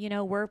want, you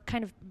know, we're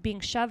kind of being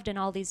shoved in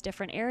all these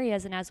different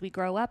areas. And as we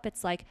grow up,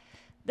 it's like,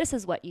 this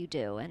is what you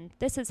do and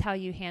this is how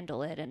you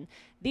handle it. And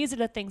these are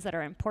the things that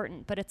are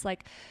important. But it's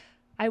like,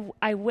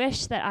 I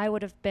wish that I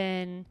would have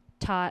been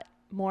taught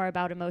more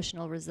about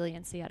emotional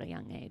resiliency at a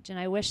young age. And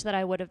I wish that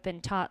I would have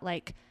been taught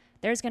like,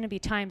 there's going to be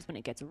times when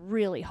it gets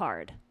really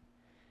hard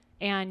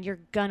and you're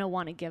going to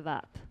want to give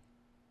up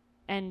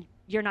and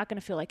you're not going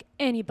to feel like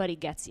anybody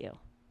gets you.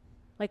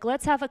 Like,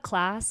 let's have a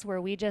class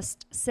where we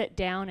just sit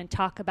down and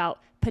talk about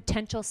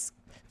potential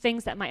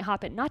things that might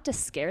happen, not to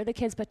scare the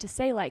kids, but to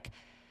say like,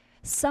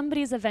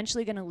 somebody's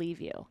eventually going to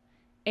leave you.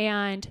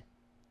 And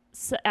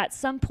so at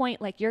some point,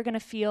 like you're going to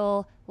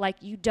feel like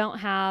you don't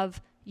have,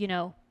 you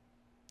know,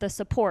 the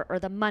support or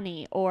the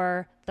money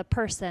or the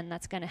person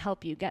that's going to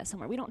help you get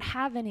somewhere. We don't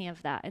have any of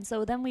that. And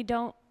so then we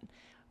don't,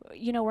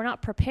 you know, we're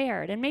not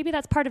prepared. And maybe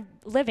that's part of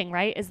living,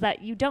 right? Is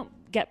that you don't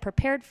get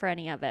prepared for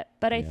any of it.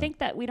 But I think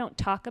that we don't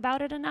talk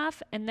about it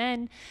enough. And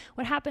then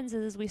what happens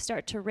is we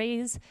start to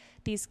raise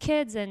these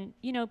kids and,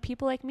 you know,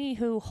 people like me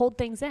who hold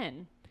things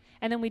in.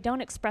 And then we don't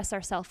express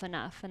ourselves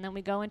enough. And then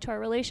we go into our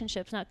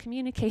relationships not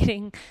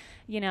communicating,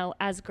 you know,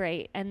 as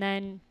great. And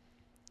then,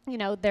 you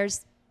know,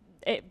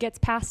 it gets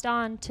passed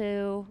on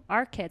to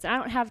our kids. I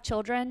don't have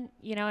children,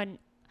 you know, and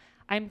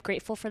I'm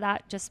grateful for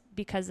that just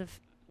because of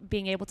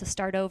being able to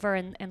start over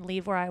and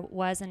leave where I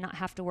was and not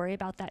have to worry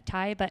about that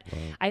tie. But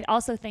I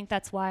also think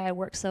that's why I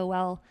work so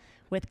well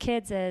with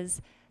kids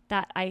is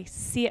that I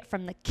see it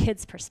from the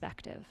kid's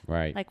perspective.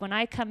 Right. Like when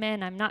I come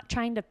in, I'm not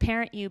trying to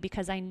parent you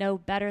because I know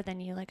better than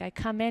you. Like I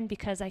come in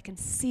because I can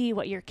see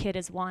what your kid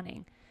is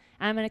wanting.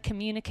 I'm going to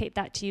communicate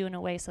that to you in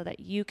a way so that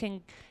you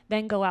can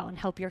then go out and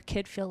help your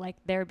kid feel like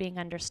they're being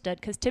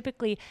understood. Because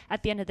typically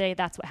at the end of the day,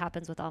 that's what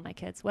happens with all my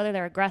kids, whether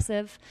they're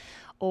aggressive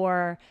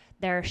or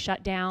they're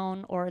shut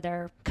down or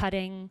they're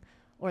cutting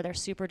or they're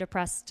super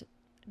depressed.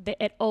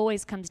 It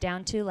always comes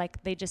down to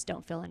like, they just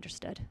don't feel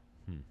understood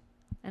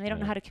and they don't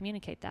know how to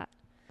communicate that.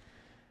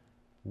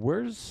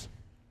 Where's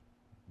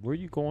where are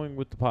you going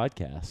with the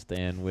podcast,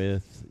 and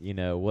with,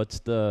 what's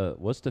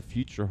the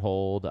future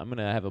hold? I'm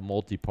gonna have a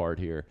multi-part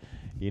here.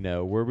 Where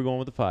are we going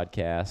with the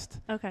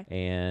podcast? Okay.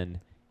 And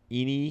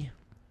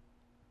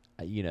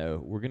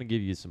we're gonna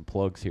give you some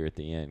plugs here at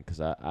the end, because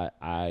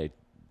I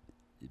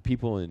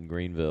people in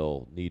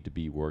Greenville need to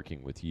be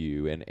working with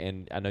you,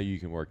 and I know you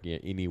can work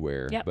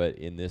anywhere, Yep. but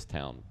in this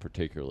town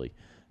particularly.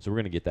 So we're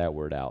gonna get that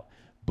word out.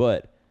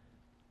 But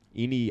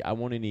I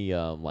want any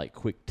like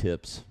quick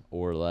tips,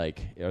 or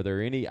like, are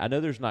there any? I know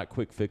there's not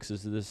quick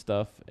fixes to this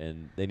stuff,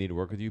 and they need to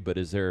work with you. But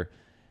is there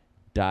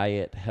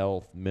diet,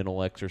 health,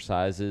 mental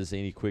exercises,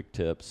 any quick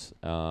tips,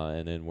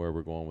 and then where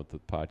we're going with the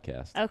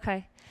podcast?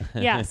 Okay.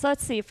 Yeah. So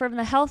let's see, from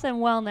the health and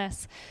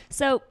wellness.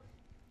 So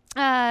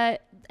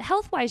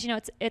health-wise,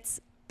 it's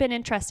been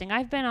interesting.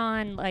 I've been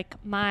on like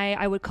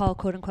I would call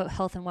quote unquote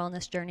health and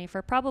wellness journey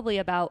for probably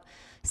about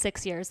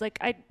 6 years. Like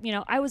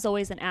I was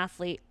always an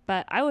athlete,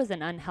 but I was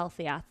an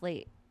unhealthy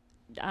athlete.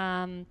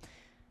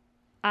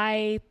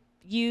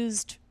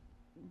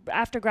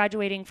 After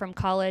graduating from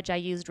college, I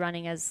used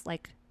running as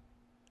like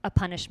a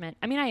punishment.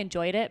 I mean, I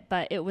enjoyed it,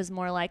 but it was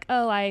more like,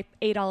 oh, I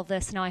ate all of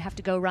this, now I have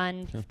to go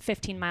run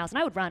 15 miles. And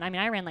I would run. I mean,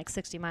 I ran like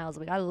 60 miles a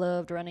week. I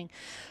loved running.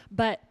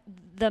 But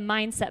the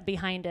mindset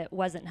behind it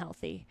wasn't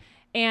healthy.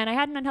 And I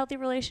had an unhealthy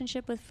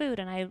relationship with food,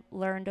 and I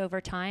learned over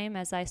time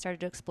as I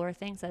started to explore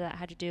things that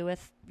had to do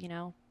with,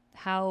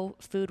 how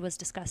food was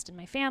discussed in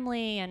my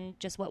family and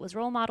just what was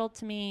role modeled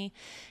to me.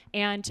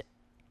 And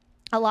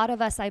a lot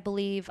of us, I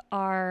believe,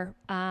 are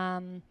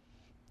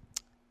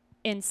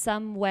in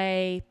some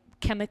way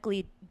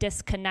chemically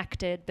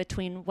disconnected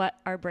between what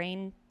our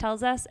brain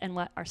tells us and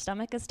what our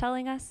stomach is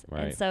telling us.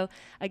 Right. And so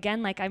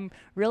again, like, I'm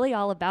really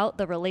all about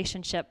the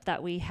relationship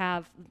that we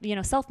have.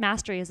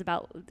 Self-mastery is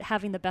about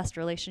having the best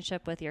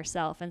relationship with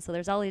yourself. And so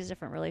there's all these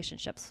different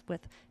relationships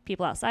with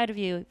people outside of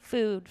you,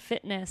 food,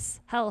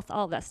 fitness, health,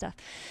 all of that stuff.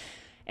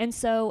 And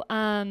so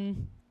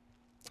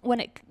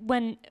when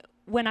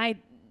I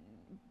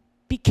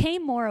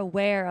became more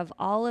aware of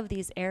all of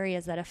these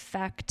areas that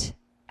affect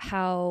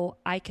how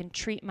I can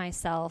treat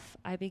myself,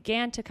 I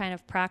began to kind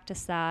of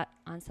practice that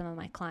on some of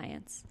my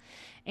clients.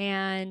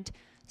 And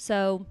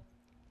so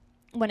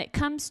when it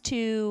comes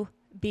to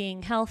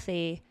being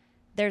healthy,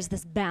 there's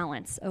this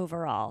balance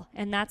overall.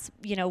 And that's,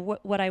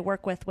 what I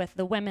work with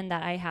the women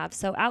that I have.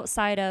 So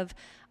outside of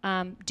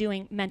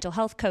doing mental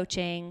health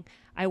coaching,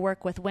 I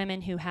work with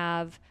women who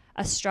have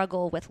a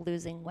struggle with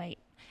losing weight.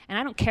 And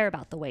I don't care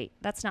about the weight.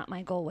 That's not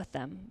my goal with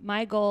them.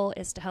 My goal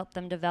is to help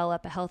them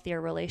develop a healthier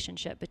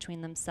relationship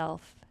between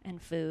themselves and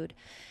food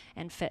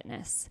and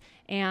fitness.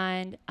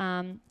 And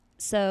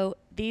so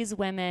these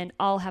women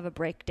all have a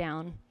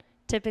breakdown,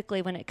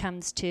 typically when it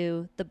comes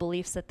to the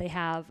beliefs that they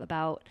have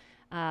about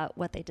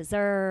what they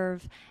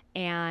deserve.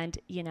 And,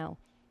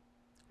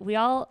 we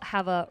all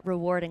have a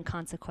reward and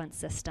consequence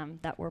system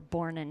that we're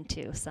born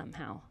into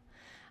somehow.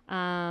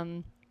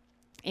 And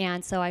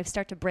so I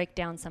start to break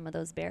down some of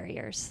those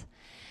barriers.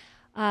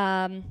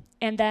 And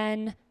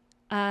then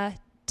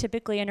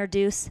typically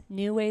introduce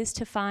new ways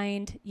to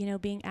find,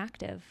 being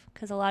active.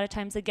 Because a lot of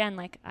times, again,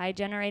 like, I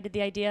generated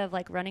the idea of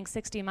like running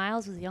 60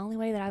 miles was the only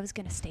way that I was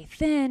going to stay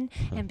thin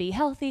and be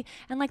healthy.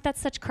 And like,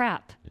 that's such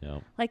crap. Yeah.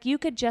 Like, you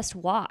could just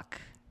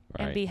walk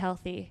Right. and be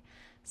healthy.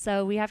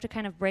 So we have to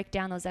kind of break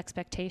down those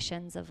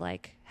expectations of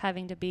like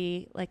having to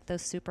be like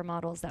those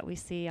supermodels that we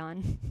see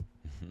on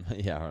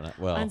Yeah,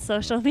 well, on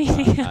social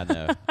media. I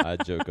know. I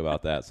joke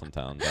about that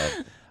sometimes.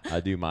 I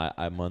do my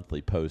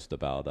monthly post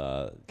about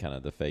kind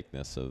of the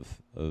fakeness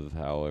of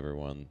how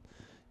everyone,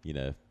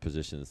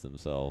 positions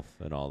themselves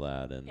and all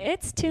that. And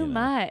it's too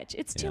much.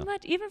 It's too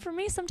much. Even for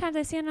me, sometimes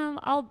I see them,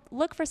 I'll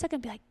look for a second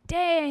and be like,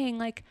 dang,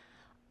 like,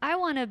 I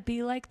want to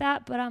be like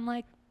that. But I'm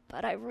like,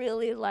 but I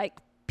really like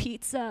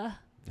pizza.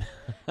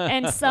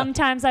 And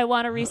sometimes I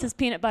want a Reese's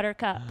peanut butter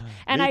cup.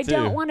 And I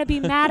don't want to be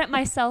mad at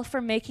myself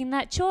for making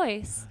that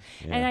choice.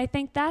 Yeah. And I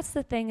think that's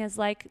the thing, is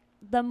like,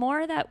 the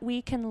more that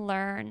we can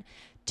learn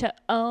to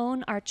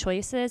own our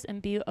choices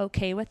and be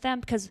okay with them,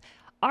 because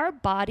our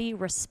body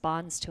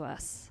responds to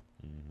us.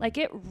 Like,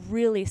 it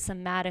really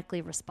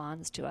somatically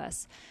responds to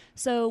us.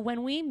 So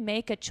when we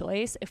make a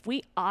choice, if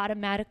we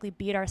automatically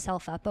beat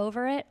ourselves up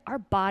over it, our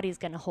body's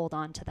going to hold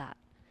on to that,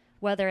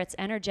 whether it's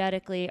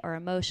energetically or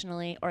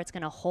emotionally, or it's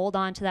going to hold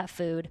on to that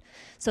food.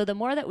 So the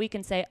more that we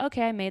can say,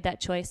 okay, I made that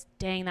choice.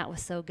 Dang, that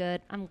was so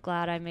good. I'm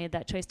glad I made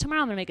that choice.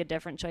 Tomorrow I'm going to make a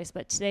different choice,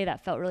 but today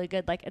that felt really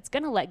good. Like, it's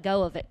going to let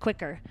go of it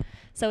quicker.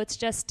 So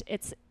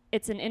it's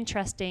an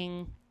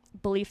interesting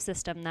belief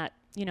system that,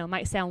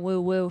 might sound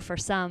woo-woo for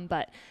some,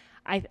 but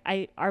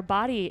our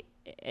body,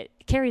 it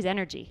carries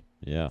energy.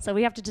 Yeah. So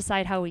we have to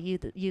decide how we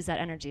use that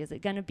energy. Is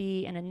it going to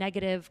be in a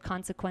negative,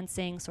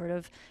 consequencing sort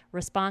of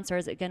response, or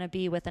is it going to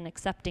be with an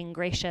accepting,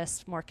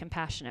 gracious, more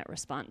compassionate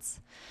response?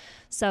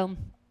 So,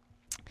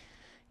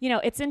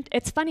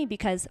 it's funny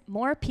because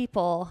more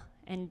people,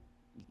 and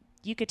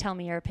you could tell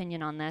me your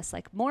opinion on this,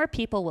 like, more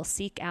people will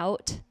seek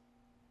out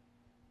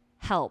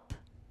help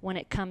when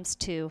it comes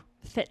to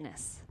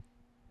fitness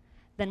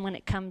than when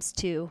it comes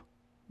to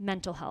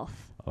mental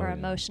health or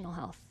emotional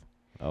health.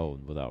 Oh,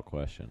 without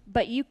question.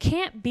 But you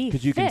can't be fit.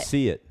 Because you can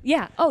see it.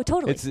 Yeah. Oh,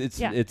 totally. It's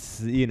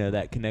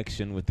that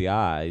connection with the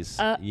eyes.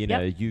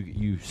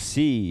 You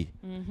see.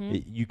 Mm-hmm.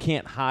 You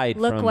can't hide.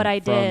 Look what I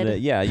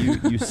did.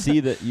 You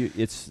see that.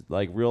 It's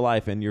like real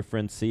life, and your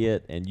friends see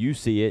it, and you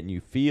see it, and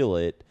you feel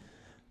it.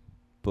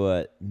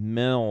 But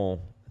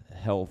mental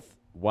health,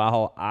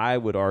 while I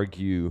would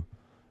argue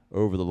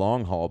over the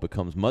long haul,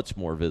 becomes much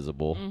more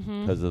visible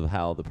because of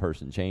how the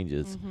person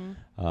changes.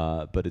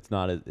 But it's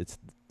not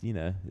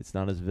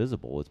as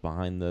visible. It's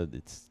behind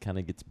it's kind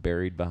of gets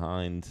buried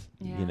behind,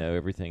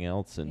 everything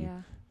else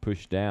and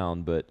pushed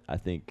down. But I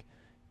think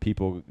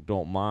people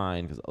don't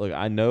mind because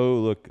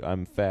look,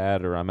 I'm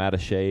fat or I'm out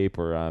of shape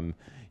or I'm,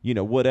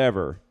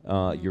 whatever,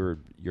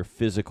 your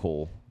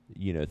physical,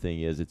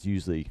 thing is, it's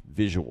usually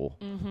visual.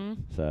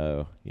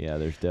 So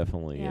there's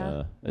definitely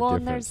a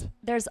difference. And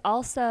there's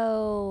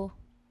also,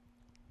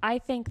 I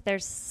think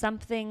there's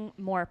something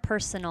more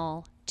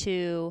personal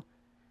to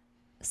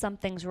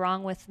something's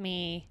wrong with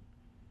me,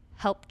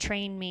 help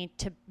train me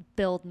to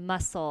build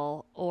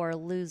muscle or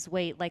lose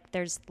weight. Like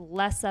there's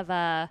less of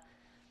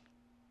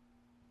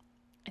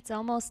it's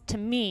almost to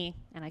me,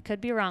 and I could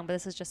be wrong, but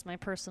this is just my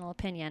personal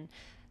opinion.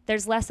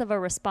 There's less of a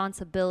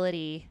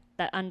responsibility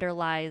that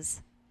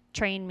underlies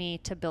train me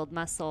to build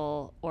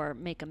muscle or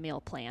make a meal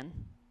plan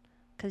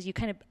because you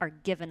kind of are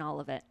given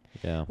all of it.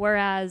 Yeah.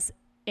 Whereas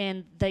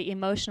in the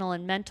emotional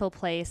and mental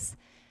place,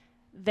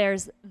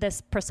 there's this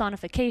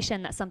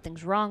personification that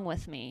something's wrong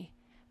with me.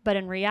 But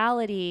in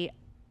reality,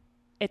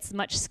 it's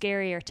much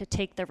scarier to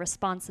take the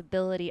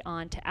responsibility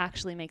on to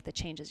actually make the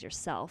changes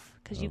yourself.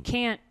 Because you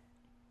can't,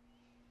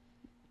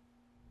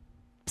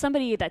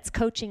 somebody that's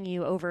coaching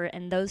you over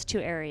in those two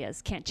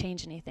areas can't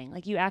change anything.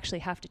 Like you actually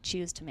have to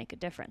choose to make a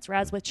difference.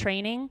 Whereas with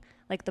training,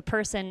 like the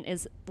person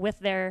is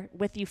with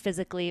you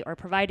physically or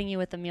providing you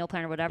with a meal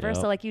plan or whatever. Yep.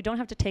 So like you don't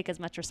have to take as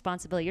much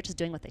responsibility. You're just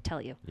doing what they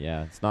tell you.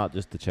 Yeah, it's not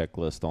just a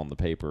checklist on the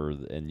paper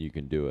and you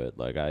can do it.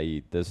 Like I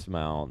eat this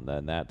amount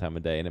and that time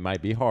of day, and it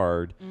might be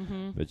hard,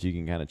 but you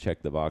can kind of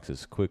check the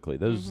boxes quickly.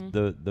 Those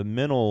the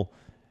mental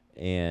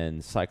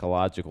and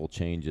psychological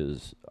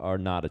changes are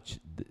not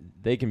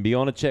they can be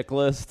on a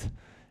checklist,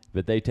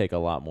 but they take a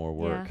lot more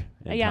work.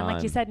 And time.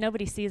 like you said,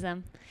 nobody sees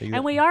them. Exactly.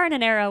 And we are in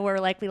an era where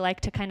we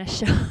like to kind of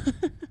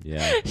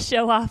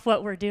show off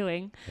what we're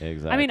doing.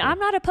 Exactly. I mean, I'm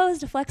not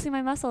opposed to flexing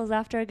my muscles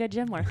after a good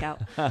gym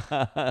workout.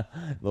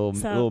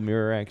 little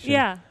mirror action.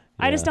 Yeah.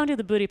 I just don't do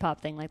the booty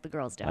pop thing like the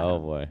girls do. Oh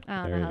boy.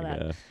 I don't know how that.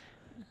 Go.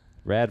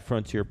 Rad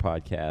Frontier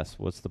Podcast.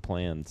 What's the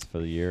plans for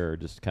the year? Or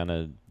just kind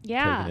of taking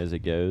it as it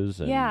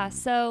goes? And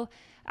So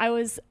I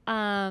was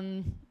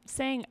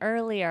saying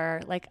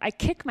earlier, I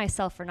kick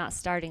myself for not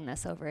starting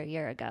this over a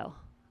year ago.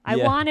 I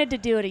wanted to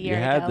do it a year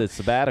ago. You had the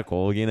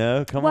sabbatical,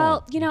 Come on.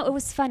 Well, it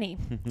was funny.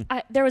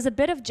 There was a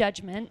bit of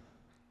judgment,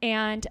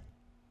 and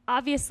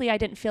obviously I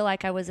didn't feel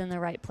like I was in the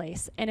right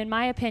place. And in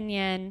my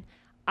opinion,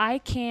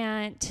 at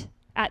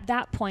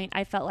that point,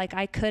 I felt like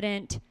I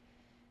couldn't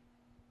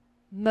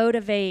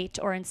motivate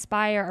or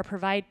inspire or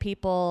provide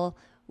people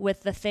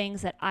with the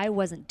things that I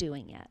wasn't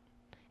doing yet.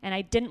 And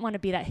I didn't want to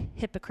be that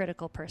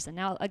hypocritical person.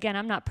 Now, again,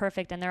 I'm not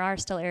perfect, and there are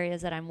still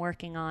areas that I'm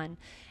working on.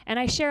 And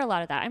I share a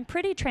lot of that. I'm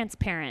pretty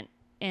transparent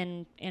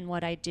in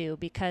what I do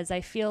because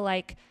I feel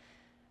like,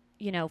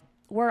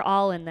 we're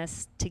all in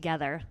this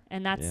together.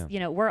 And that's,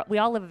 we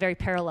all live a very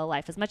parallel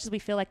life. As much as we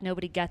feel like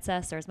nobody gets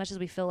us, or as much as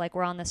we feel like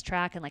we're on this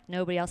track and like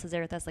nobody else is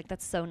there with us,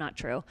 that's so not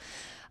true.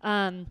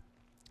 And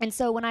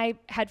so when I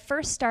had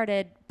first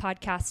started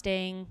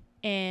podcasting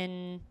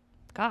in,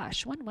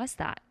 when was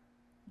that?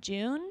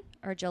 June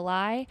or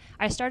July,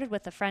 I started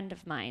with a friend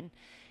of mine,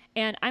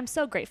 and I'm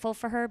so grateful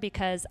for her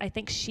because I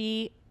think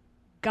she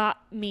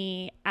got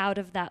me out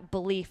of that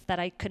belief that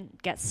I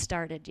couldn't get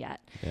started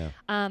yet.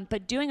 Yeah.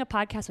 But doing a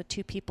podcast with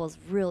two people is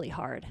really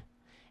hard.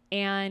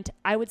 And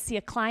I would see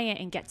a client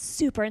and get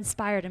super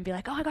inspired and be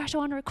like, oh my gosh, I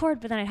want to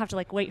record, but then I'd have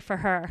to wait for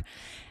her.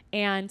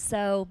 And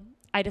so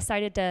I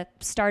decided to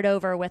start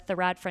over with the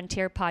Rad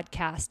Frontier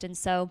podcast. And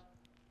so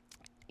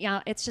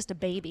it's just a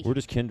baby. We're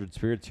just kindred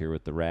spirits here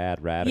with the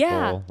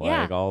radical,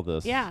 all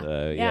this.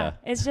 Yeah.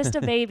 It's just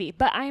a baby.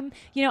 But I'm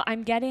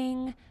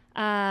getting,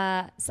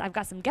 so I've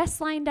got some guests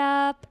lined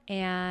up,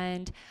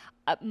 and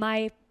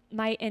my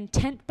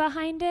intent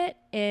behind it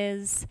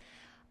is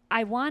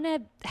I want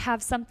to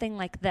have something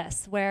like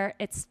this where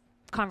it's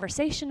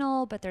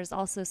conversational, but there's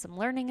also some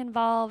learning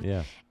involved.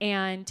 Yeah.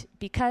 And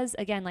because,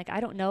 again, I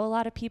don't know a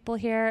lot of people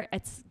here,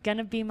 it's going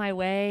to be my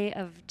way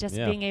of just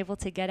being able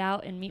to get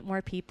out and meet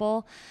more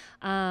people.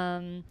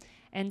 And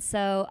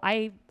so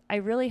I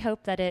really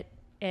hope that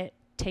it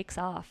takes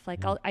off.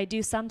 I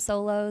do some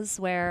solos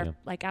where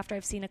after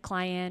I've seen a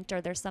client or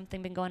there's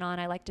something been going on,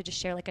 I like to just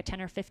share a 10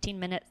 or 15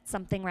 minute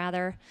something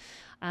rather.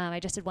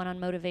 I just did one on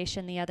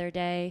motivation the other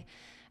day.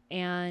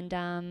 And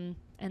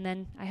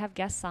then I have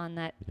guests on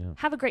that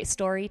have a great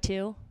story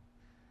too.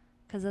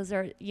 because those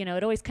are,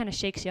 it always kind of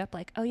shakes you up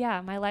like, oh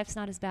yeah, my life's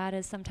not as bad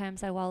as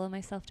sometimes I wallow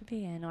myself to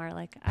be in, or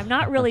like I'm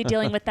not really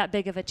dealing with that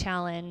big of a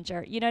challenge,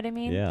 or you know what I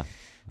mean? Yeah.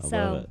 I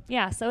love it.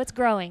 Yeah, so it's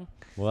growing.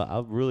 Well,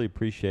 I really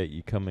appreciate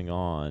you coming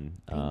on.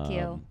 Thank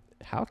you.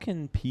 How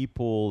can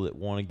people that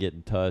want to get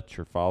in touch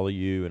or follow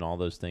you and all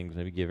those things,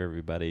 maybe give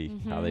everybody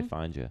how they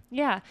find you?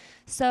 Yeah.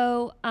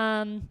 So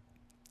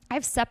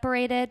I've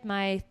separated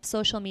my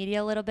social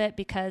media a little bit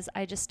because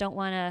I just don't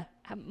want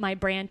my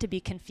brand to be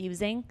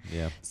confusing.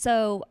 Yeah.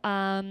 So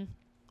my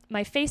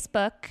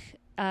Facebook,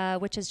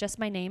 which is just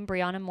my name,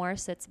 Brionna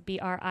Morse. It's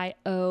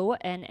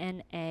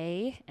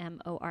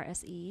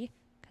BrionnaMorse,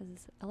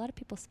 because a lot of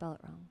people spell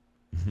it wrong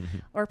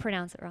or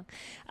pronounce it wrong.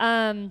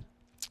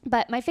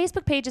 But my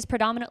Facebook page is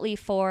predominantly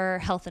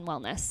for health and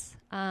wellness.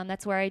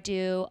 That's where I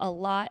do a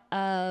lot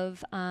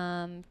of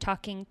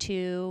talking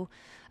to,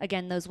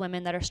 again, those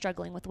women that are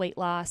struggling with weight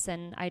loss,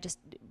 and I just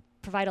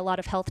provide a lot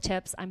of health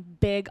tips. I'm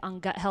big on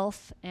gut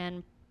health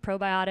and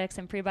probiotics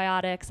and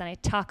prebiotics, and I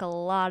talk a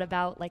lot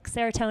about like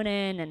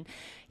serotonin and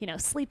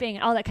sleeping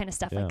and all that kind of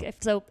stuff. Yeah. Like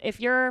if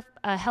you're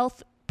a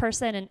health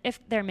person, and if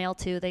they're male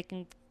too, they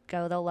can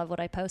go. They'll love what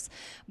I post.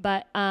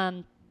 But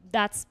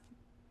that's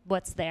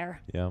what's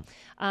there. Yeah.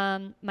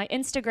 My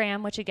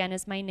Instagram, which again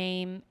is my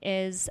name,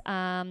 is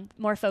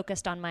more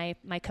focused on my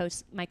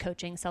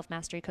coaching,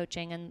 self-mastery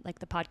coaching, and like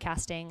the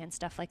podcasting and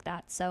stuff like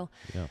that. So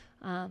yeah.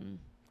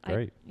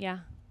 Great.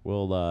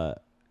 Well,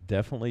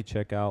 definitely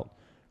check out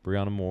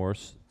Brionna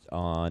Morse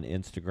on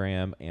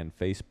Instagram and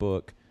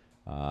Facebook.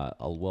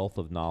 A wealth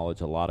of knowledge,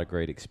 a lot of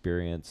great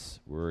experience.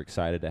 We're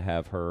excited to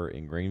have her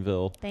in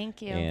Greenville.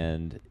 Thank you.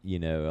 And,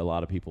 a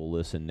lot of people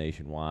listen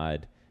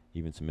nationwide,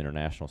 even some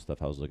international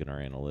stuff. I was looking at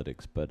our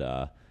analytics. But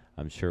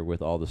I'm sure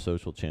with all the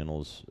social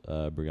channels,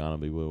 Brionna will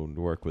be willing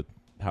to work with.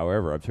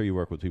 However, I'm sure you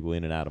work with people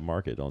in and out of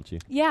market, don't you?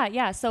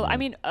 Yeah. So,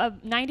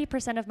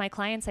 90% of my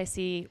clients I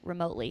see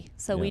remotely.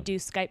 So we do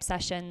Skype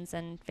sessions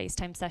and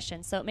FaceTime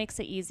sessions. So it makes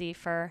it easy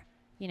for,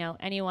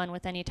 anyone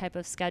with any type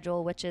of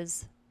schedule, which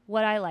is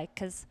what I like,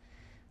 because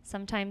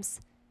sometimes,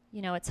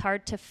 it's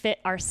hard to fit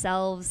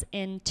ourselves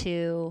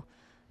into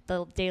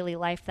the daily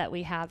life that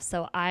we have.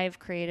 So I've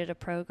created a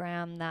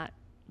program that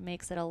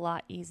makes it a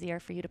lot easier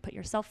for you to put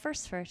yourself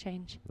first for a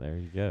change. There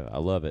you go. I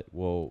love it.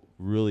 Well,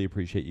 really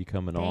appreciate you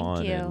coming on.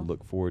 Thank you. And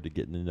look forward to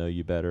getting to know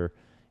you better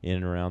in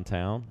and around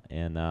town.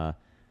 And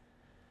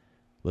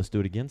let's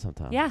do it again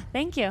sometime. Yeah,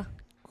 thank you.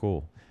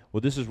 Cool.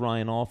 Well, this is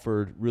Ryan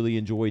Alford. Really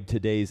enjoyed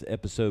today's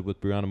episode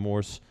with Brionna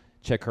Morse.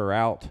 Check her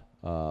out.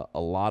 A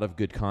lot of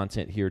good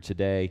content here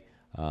today.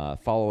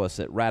 Follow us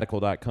at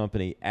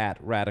radical.company,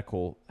 at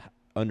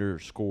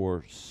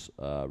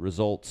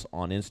radical_results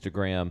on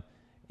Instagram.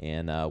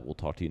 And we'll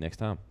talk to you next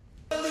time.